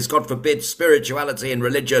ideas, God forbid, spirituality and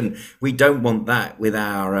religion. We don't want that with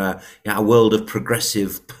our world of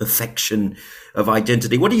progressive perfection of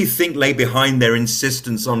identity. What do you think lay behind their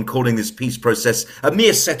insistence on calling this peace process a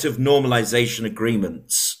mere set of normalization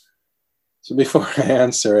agreements? So before I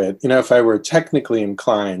answer it, if I were technically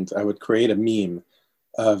inclined, I would create a meme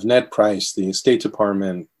of Ned Price, the State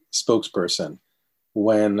Department spokesperson,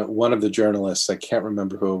 when one of the journalists, I can't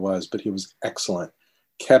remember who it was, but he was excellent,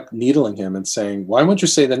 kept needling him and saying, why won't you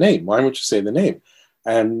say the name? Why won't you say the name?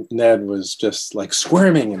 And Ned was just like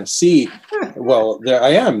squirming in a seat. Well, there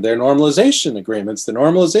I am. They're normalization agreements. The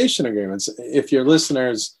normalization agreements. If your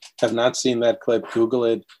listeners have not seen that clip, Google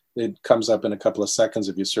it. It comes up in a couple of seconds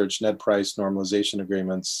if you search Ned Price normalization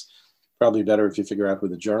agreements. Probably better if you figure out who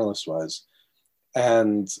the journalist was.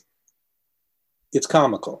 And it's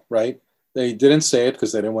comical, right? They didn't say it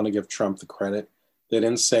because they didn't want to give Trump the credit. They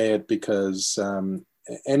didn't say it because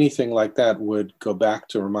anything like that would go back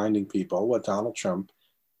to reminding people what Donald Trump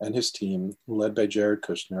and his team, led by Jared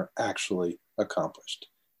Kushner, actually accomplished.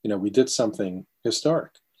 We did something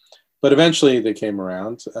historic. But eventually they came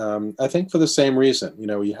around. I think for the same reason.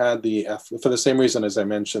 You had for the same reason as I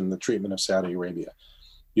mentioned, the treatment of Saudi Arabia.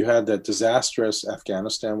 You had that disastrous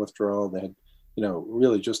Afghanistan withdrawal. They had,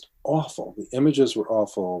 really just awful. The images were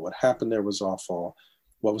awful. What happened there was awful.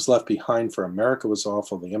 What was left behind for America was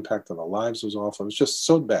awful. The impact on the lives was awful. It was just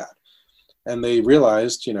so bad. And they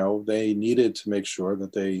realized, they needed to make sure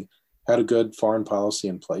that they had a good foreign policy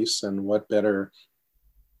in place. And what better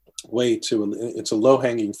way it's a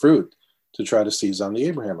low-hanging fruit to try to seize on the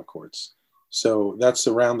Abraham Accords. So that's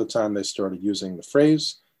around the time they started using the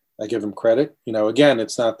phrase. I give them credit. Again,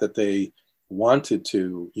 it's not that they wanted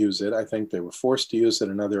to use it. I think they were forced to use it,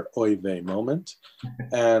 another oy vey moment.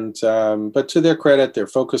 And but to their credit, they're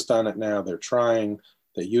focused on it now. They're trying.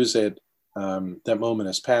 They use it. That moment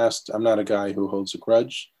has passed. I'm not a guy who holds a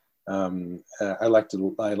grudge. I like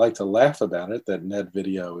to laugh about it. That Ned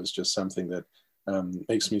video is just something that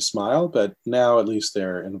makes me smile. But now at least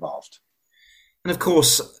they're involved. And of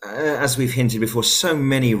course, as we've hinted before, so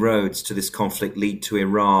many roads to this conflict lead to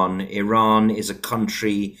Iran. Iran is a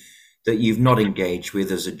country that you've not engaged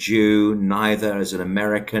with as a Jew, neither as an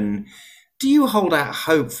American. Do you hold out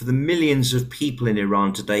hope for the millions of people in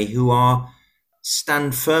Iran today who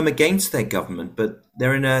stand firm against their government, but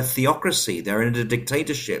they're in a theocracy, they're in a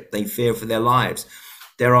dictatorship, they fear for their lives?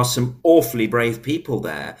 There are some awfully brave people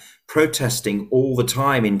there protesting all the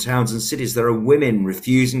time in towns and cities. There are women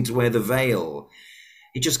refusing to wear the veil.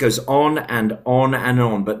 It just goes on and on and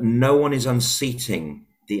on, but no one is unseating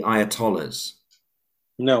the Ayatollahs.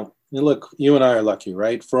 No. Look, you and I are lucky,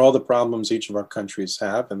 right? For all the problems each of our countries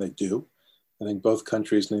have, and they do. I think both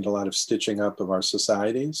countries need a lot of stitching up of our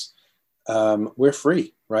societies. We're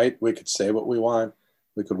free, right? We could say what we want.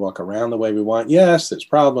 We could walk around the way we want. Yes, there's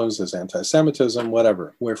problems, there's anti-Semitism,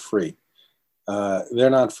 whatever. We're free. They're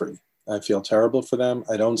not free. I feel terrible for them.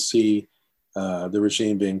 I don't see the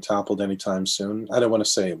regime being toppled anytime soon. I don't want to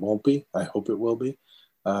say it won't be. I hope it will be.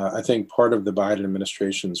 I think part of the Biden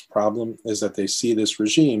administration's problem is that they see this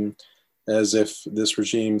regime as if this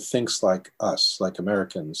regime thinks like us, like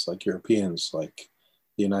Americans, like Europeans, like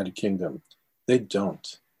the United Kingdom. They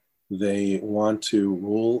don't. They want to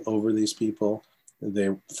rule over these people.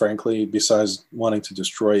 They, frankly, besides wanting to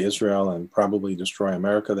destroy Israel and probably destroy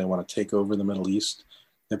America, they want to take over the Middle East.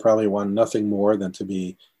 They probably want nothing more than to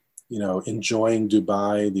be, enjoying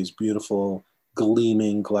Dubai, these beautiful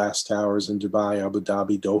gleaming glass towers in Dubai, Abu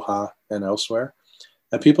Dhabi, Doha, and elsewhere.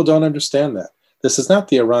 And people don't understand that. This is not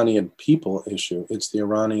the Iranian people issue. It's the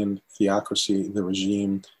Iranian theocracy, the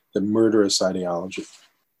regime, the murderous ideology.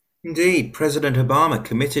 Indeed, President Obama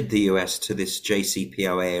committed the US to this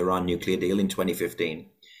JCPOA Iran nuclear deal in 2015.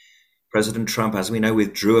 President Trump, as we know,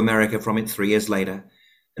 withdrew America from it 3 years later.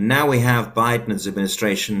 And now we have Biden's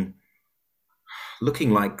administration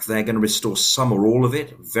looking like they're going to restore some or all of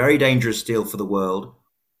it. Very dangerous deal for the world.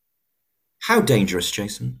 How dangerous,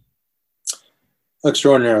 Jason?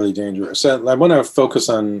 Extraordinarily dangerous. I want to focus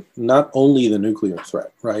on not only the nuclear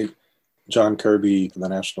threat, right? John Kirby, the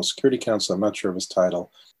National Security Council, I'm not sure of his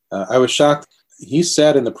title. I was shocked. He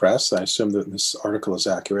said in the press, I assume that this article is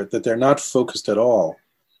accurate, that they're not focused at all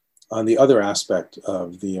on the other aspect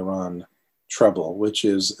of the Iran trouble, which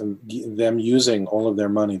is them using all of their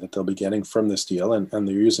money that they'll be getting from this deal, and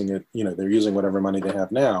they're using it, they're using whatever money they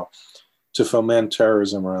have now to foment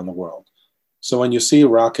terrorism around the world. So when you see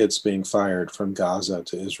rockets being fired from Gaza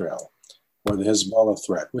to Israel, or the Hezbollah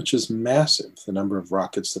threat, which is massive, the number of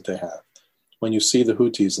rockets that they have, when you see the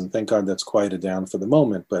Houthis, and thank God that's quieted down for the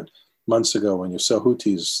moment, but months ago when you saw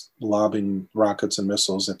Houthis lobbing rockets and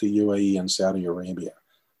missiles at the UAE and Saudi Arabia,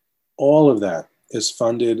 all of that is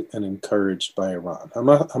funded and encouraged by Iran.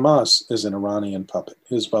 Hamas is an Iranian puppet,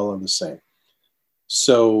 Hezbollah the same.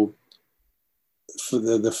 So for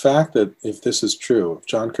the fact that if this is true, if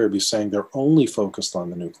John Kirby's saying they're only focused on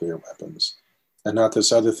the nuclear weapons and not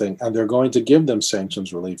this other thing, and they're going to give them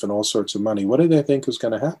sanctions relief and all sorts of money, what do they think is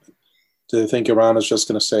going to happen? Do they think Iran is just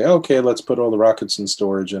going to say, okay, let's put all the rockets in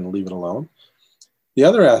storage and leave it alone? The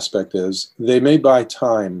other aspect is they may buy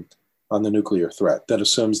time on the nuclear threat. That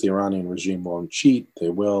assumes the Iranian regime won't cheat. They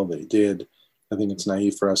will. They did. I think it's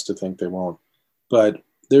naive for us to think they won't. But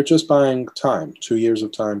they're just buying time, 2 years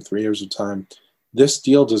of time, 3 years of time. This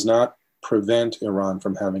deal does not prevent Iran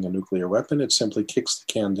from having a nuclear weapon. It simply kicks the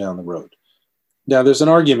can down the road. Now, there's an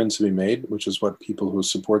argument to be made, which is what people who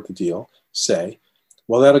support the deal say.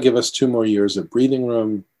 Well, that'll give us 2 more years of breathing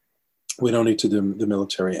room. We don't need to do the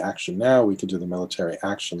military action now. We can do the military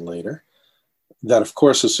action later. That, of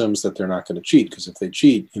course, assumes that they're not going to cheat, because if they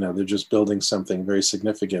cheat, they're just building something very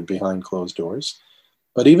significant behind closed doors.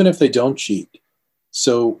 But even if they don't cheat,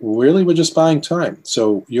 so really we're just buying time.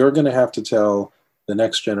 So you're going to have to tell the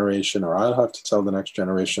next generation, or I'll have to tell the next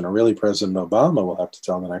generation, or really President Obama will have to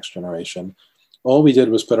tell the next generation. All we did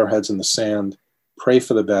was put our heads in the sand, pray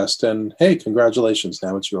for the best, and hey, congratulations,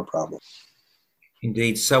 now it's your problem.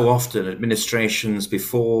 Indeed, so often administrations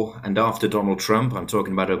before and after Donald Trump, I'm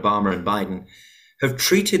talking about Obama and Biden, have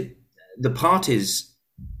treated the parties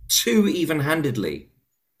too even-handedly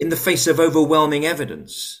in the face of overwhelming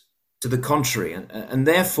evidence to the contrary, and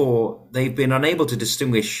therefore they've been unable to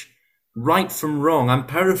distinguish right from wrong. I'm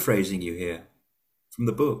paraphrasing you here from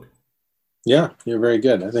the book. Yeah, you're very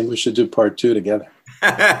good. I think we should do part 2 together.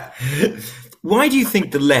 Why do you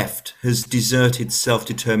think the left has deserted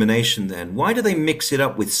self-determination then? Why do they mix it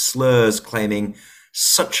up with slurs claiming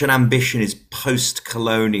such an ambition is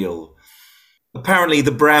post-colonial? Apparently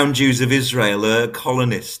the brown Jews of Israel are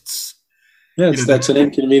colonists. Yes, that's an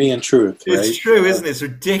inconvenient truth, right? It's true, isn't it? It's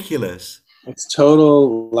ridiculous. It's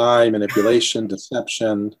total lie, manipulation,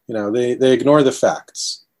 deception. They ignore the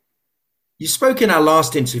facts. You spoke in our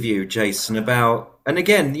last interview, Jason, about, and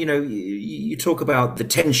again, you talk about the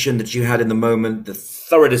tension that you had in the moment, the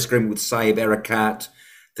thorough disagreement with Saeb Erekat,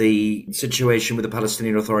 the situation with the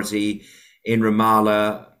Palestinian Authority in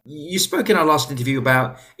Ramallah. You spoke in our last interview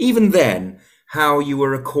about, even then, how you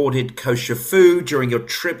were accorded kosher food during your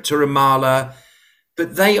trip to Ramallah,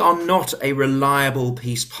 but they are not a reliable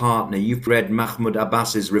peace partner. You've read Mahmoud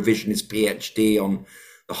Abbas's revisionist PhD on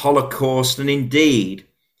the Holocaust, and indeed,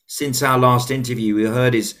 since our last interview, we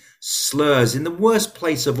heard his slurs in the worst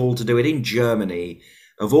place of all to do it, in Germany,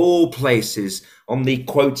 of all places, on the,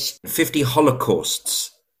 quotes, 50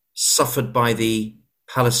 Holocausts suffered by the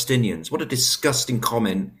Palestinians. What a disgusting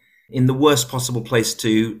comment in the worst possible place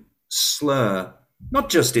to slur, not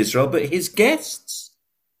just Israel, but his guests.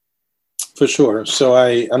 For sure. So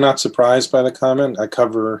I'm not surprised by the comment. I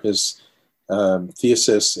cover his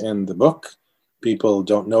thesis in the book. People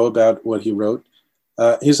don't know about what he wrote.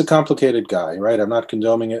 He's a complicated guy, right? I'm not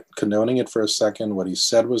condoning it for a second. What he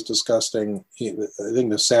said was disgusting. I think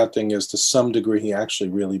the sad thing is, to some degree, he actually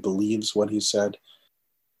really believes what he said.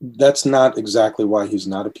 That's not exactly why he's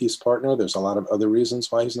not a peace partner. There's a lot of other reasons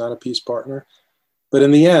why he's not a peace partner. But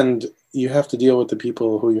in the end, you have to deal with the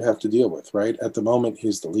people who you have to deal with, right? At the moment,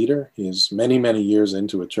 he's the leader. He's many, many years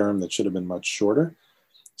into a term that should have been much shorter.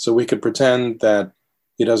 So we could pretend that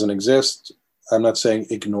he doesn't exist. I'm not saying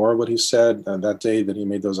ignore what he said. That day that he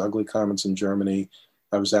made those ugly comments in Germany,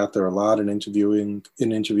 I was out there a lot in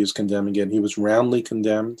interviews condemning it. He was roundly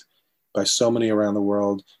condemned by so many around the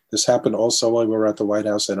world. This happened also while we were at the White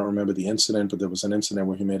House. I don't remember the incident, but there was an incident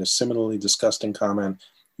where he made a similarly disgusting comment.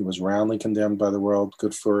 He was roundly condemned by the world.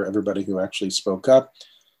 Good for everybody who actually spoke up.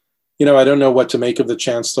 I don't know what to make of the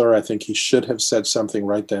chancellor. I think he should have said something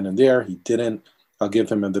right then and there. He didn't. I'll give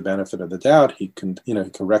him the benefit of the doubt. He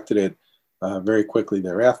corrected it very quickly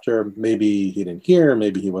thereafter. Maybe he didn't hear.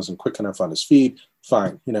 Maybe he wasn't quick enough on his feet.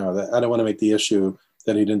 Fine. I don't want to make the issue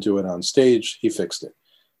that he didn't do it on stage. He fixed it.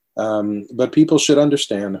 But people should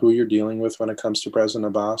understand who you're dealing with when it comes to President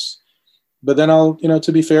Abbas. But then I'll,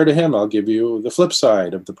 to be fair to him, I'll give you the flip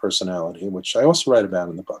side of the personality, which I also write about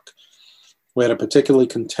in the book. We had a particularly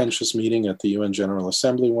contentious meeting at the UN General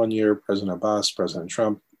Assembly one year, President Abbas, President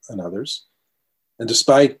Trump, and others. And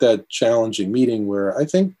despite that challenging meeting, where I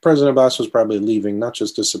think President Abbas was probably leaving not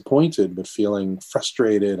just disappointed, but feeling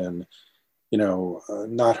frustrated and,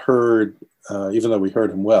 not heard, even though we heard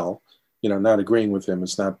him well, not agreeing with him.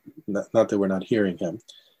 It's not that we're not hearing him.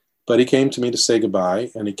 But he came to me to say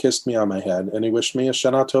goodbye, and he kissed me on my head, and he wished me a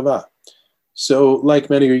Shana Tova. So like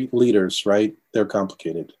many leaders, right, they're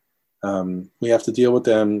complicated. We have to deal with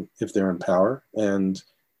them if they're in power, and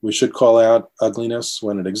we should call out ugliness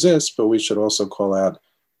when it exists, but we should also call out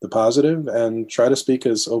the positive and try to speak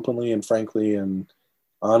as openly and frankly and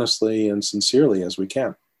honestly and sincerely as we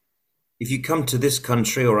can. If you come to this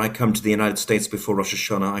country, or I come to the United States before Rosh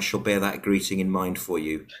Hashanah, I shall bear that greeting in mind for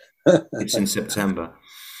you. It's in September.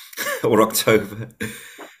 Or October.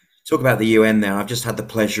 Talk about the UN there. I've just had the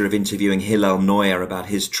pleasure of interviewing Hillel Neuer about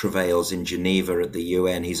his travails in Geneva at the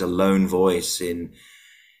UN. He's a lone voice in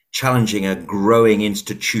challenging a growing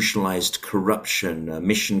institutionalized corruption,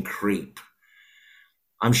 mission creep.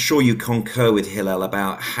 I'm sure you concur with Hillel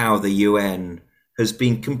about how the UN has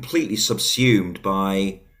been completely subsumed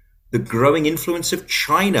by the growing influence of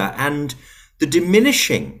China and the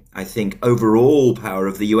diminishing, I think, overall power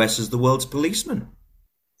of the US as the world's policeman.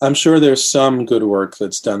 I'm sure there's some good work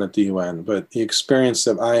that's done at the UN, but the experience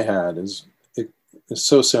that I had is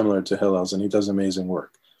so similar to Hillel's, and he does amazing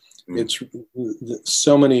work. It's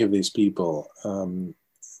so many of these people,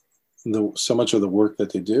 so much of the work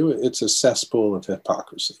that they do, it's a cesspool of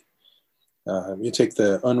hypocrisy. You take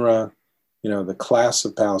the UNRWA, the class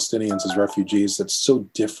of Palestinians as refugees that's so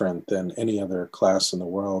different than any other class in the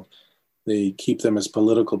world. They keep them as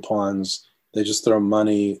political pawns. They just throw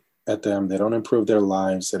money at them. They don't improve their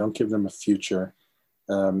lives. They don't give them a future.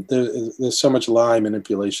 There's so much lie,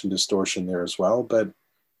 manipulation, distortion there as well. But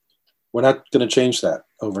we're not going to change that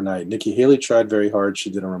overnight. Nikki Haley tried very hard. She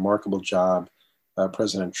did a remarkable job.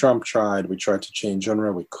 President Trump tried. We tried to change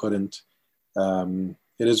UNRWA. We couldn't.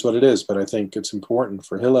 It is what it is. But I think it's important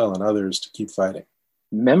for Hillel and others to keep fighting.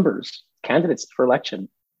 Members, candidates for election,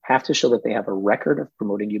 have to show that they have a record of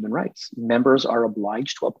promoting human rights. Members are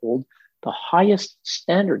obliged to uphold the highest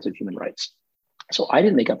standards of human rights. So I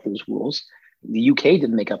didn't make up those rules. The UK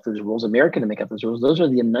didn't make up those rules. America didn't make up those rules. Those are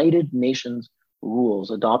the United Nations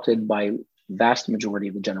rules adopted by vast majority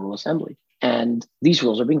of the General Assembly. And these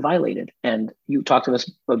rules are being violated. And you talked to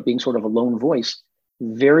us about being sort of a lone voice.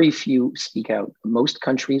 Very few speak out. Most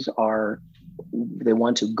countries they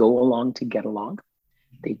want to go along to get along.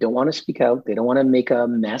 They don't want to speak out. They don't want to make a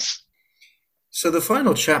mess. So the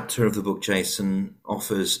final chapter of the book, Jason,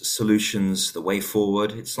 offers solutions, the way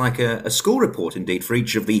forward. It's like a school report, indeed, for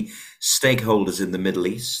each of the stakeholders in the Middle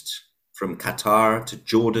East, from Qatar to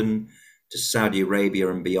Jordan to Saudi Arabia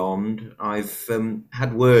and beyond. I've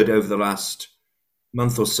had word over the last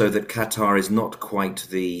month or so that Qatar is not quite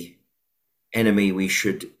the enemy we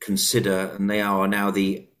should consider, and they are now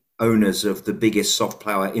the owners of the biggest soft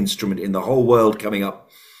power instrument in the whole world coming up,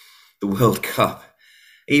 the World Cup.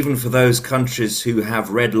 Even for those countries who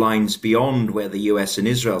have red lines beyond where the US and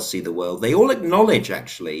Israel see the world, they all acknowledge,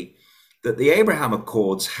 actually, that the Abraham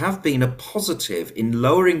Accords have been a positive in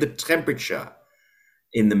lowering the temperature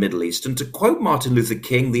in the Middle East. And to quote Martin Luther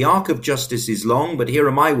King, the arc of justice is long, but here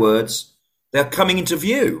are my words, they're coming into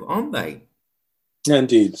view, aren't they?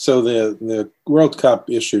 Indeed. So the World Cup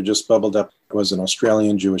issue just bubbled up. It was an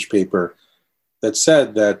Australian Jewish paper that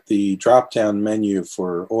said that the drop-down menu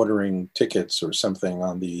for ordering tickets or something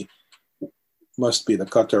on the, must be the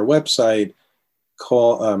Qatar website,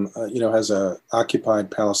 has a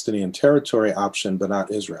occupied Palestinian territory option, but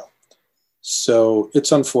not Israel. So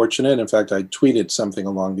it's unfortunate. In fact, I tweeted something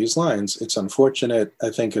along these lines. It's unfortunate. I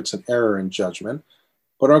think it's an error in judgment.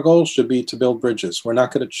 But our goal should be to build bridges. We're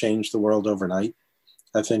not going to change the world overnight.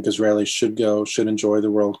 I think Israelis should enjoy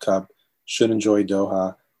the World Cup, should enjoy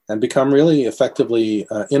Doha, and become really effectively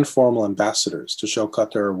informal ambassadors to show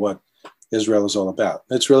Qatar what Israel is all about.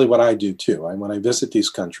 It's really what I do too. When I visit these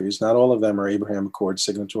countries, not all of them are Abraham Accord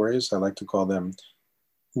signatories. I like to call them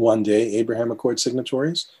one-day Abraham Accord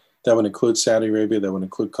signatories. That would include Saudi Arabia, that would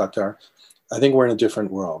include Qatar. I think we're in a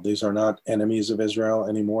different world. These are not enemies of Israel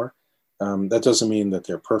anymore. That doesn't mean that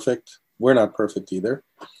they're perfect. We're not perfect either.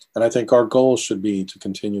 And I think our goal should be to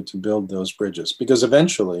continue to build those bridges, because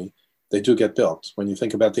eventually they do get built. When you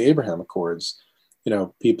think about the Abraham Accords,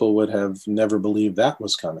 people would have never believed that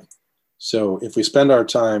was coming. So if we spend our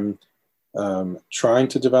time trying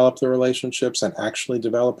to develop the relationships and actually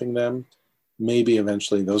developing them, maybe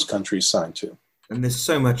eventually those countries sign too. And there's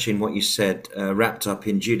so much in what you said wrapped up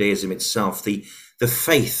in Judaism itself, the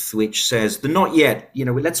faith which says the not yet,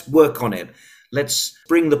 let's work on it. Let's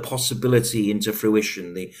bring the possibility into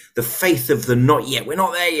fruition, the faith of the not yet. We're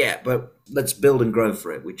not there yet, but let's build and grow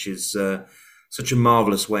for it, which is such a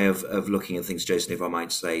marvelous way of looking at things, Jason, if I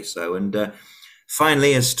might say so. And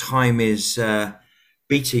finally, as time is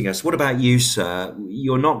beating us, what about you, sir?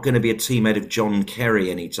 You're not going to be a teammate of John Kerry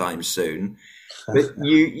anytime soon, but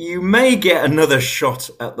you may get another shot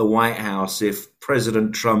at the White House if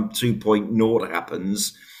President Trump 2.0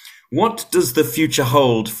 happens. What does the future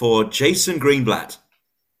hold for Jason Greenblatt?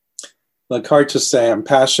 Look, hard to say. I'm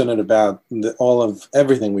passionate about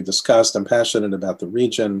everything we discussed. I'm passionate about the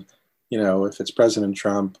region. If it's President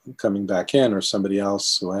Trump coming back in or somebody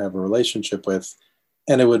else who I have a relationship with,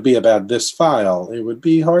 and it would be about this file, it would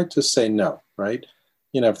be hard to say no, right?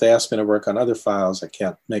 If they ask me to work on other files, I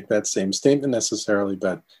can't make that same statement necessarily,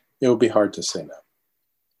 but it would be hard to say no.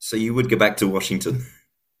 So you would go back to Washington?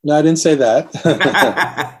 No, I didn't say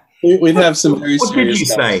that. We'd have some very serious. What did you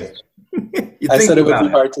say? I said it would be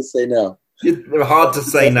hard to say no. Hard to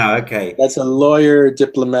say no, okay. That's a lawyer,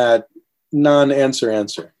 diplomat, non-answer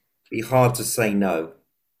answer. Be hard to say no.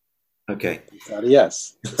 Okay. It's not a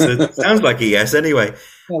yes. So it sounds like a yes anyway.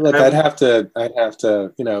 Well, look, I'd have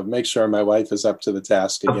to, make sure my wife is up to the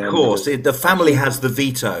task again. Of course, the family has the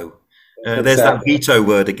veto. There's that veto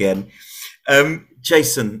word again.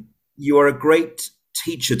 Jason, you are a great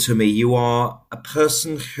teacher to me. You are a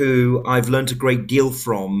person who I've learned a great deal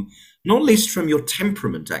from, not least from your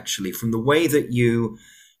temperament, actually, from the way that you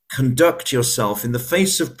conduct yourself in the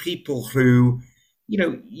face of people who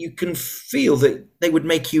you can feel that they would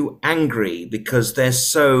make you angry because they're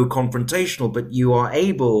so confrontational, but you are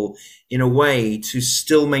able, in a way, to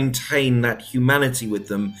still maintain that humanity with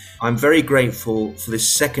them. I'm very grateful for this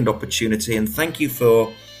second opportunity, and thank you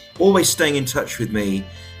for always staying in touch with me.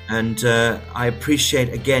 And I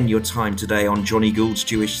appreciate, again, your time today on Johnny Gould's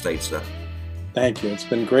Jewish State, sir. Thank you. It's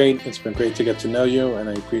been great. It's been great to get to know you, and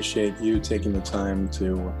I appreciate you taking the time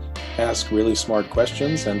to ask really smart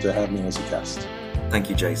questions and to have me as a guest. Thank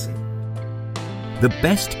you, Jason. The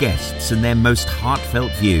best guests and their most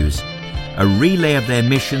heartfelt views, a relay of their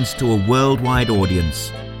missions to a worldwide audience.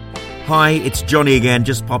 Hi, it's Johnny again,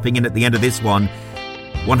 just popping in at the end of this one.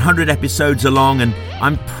 100 episodes along, and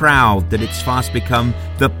I'm proud that it's fast become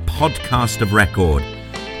the podcast of record.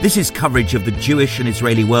 This is coverage of the Jewish and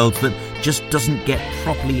Israeli worlds that just doesn't get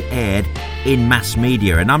properly aired in mass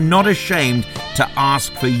media, and I'm not ashamed to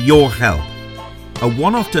ask for your help. A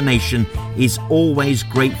one-off donation is always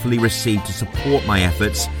gratefully received to support my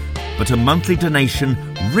efforts, but a monthly donation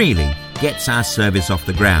really gets our service off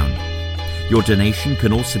the ground. Your donation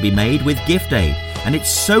can also be made with gift aid, and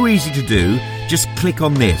it's so easy to do. Just click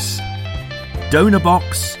on this,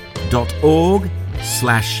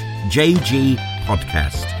 donorbox.org/JG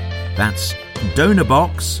podcast. That's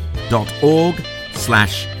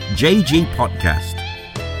donorbox.org/JG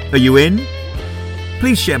podcast. Are you in?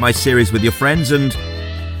 Please share my series with your friends, and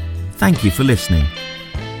thank you for listening.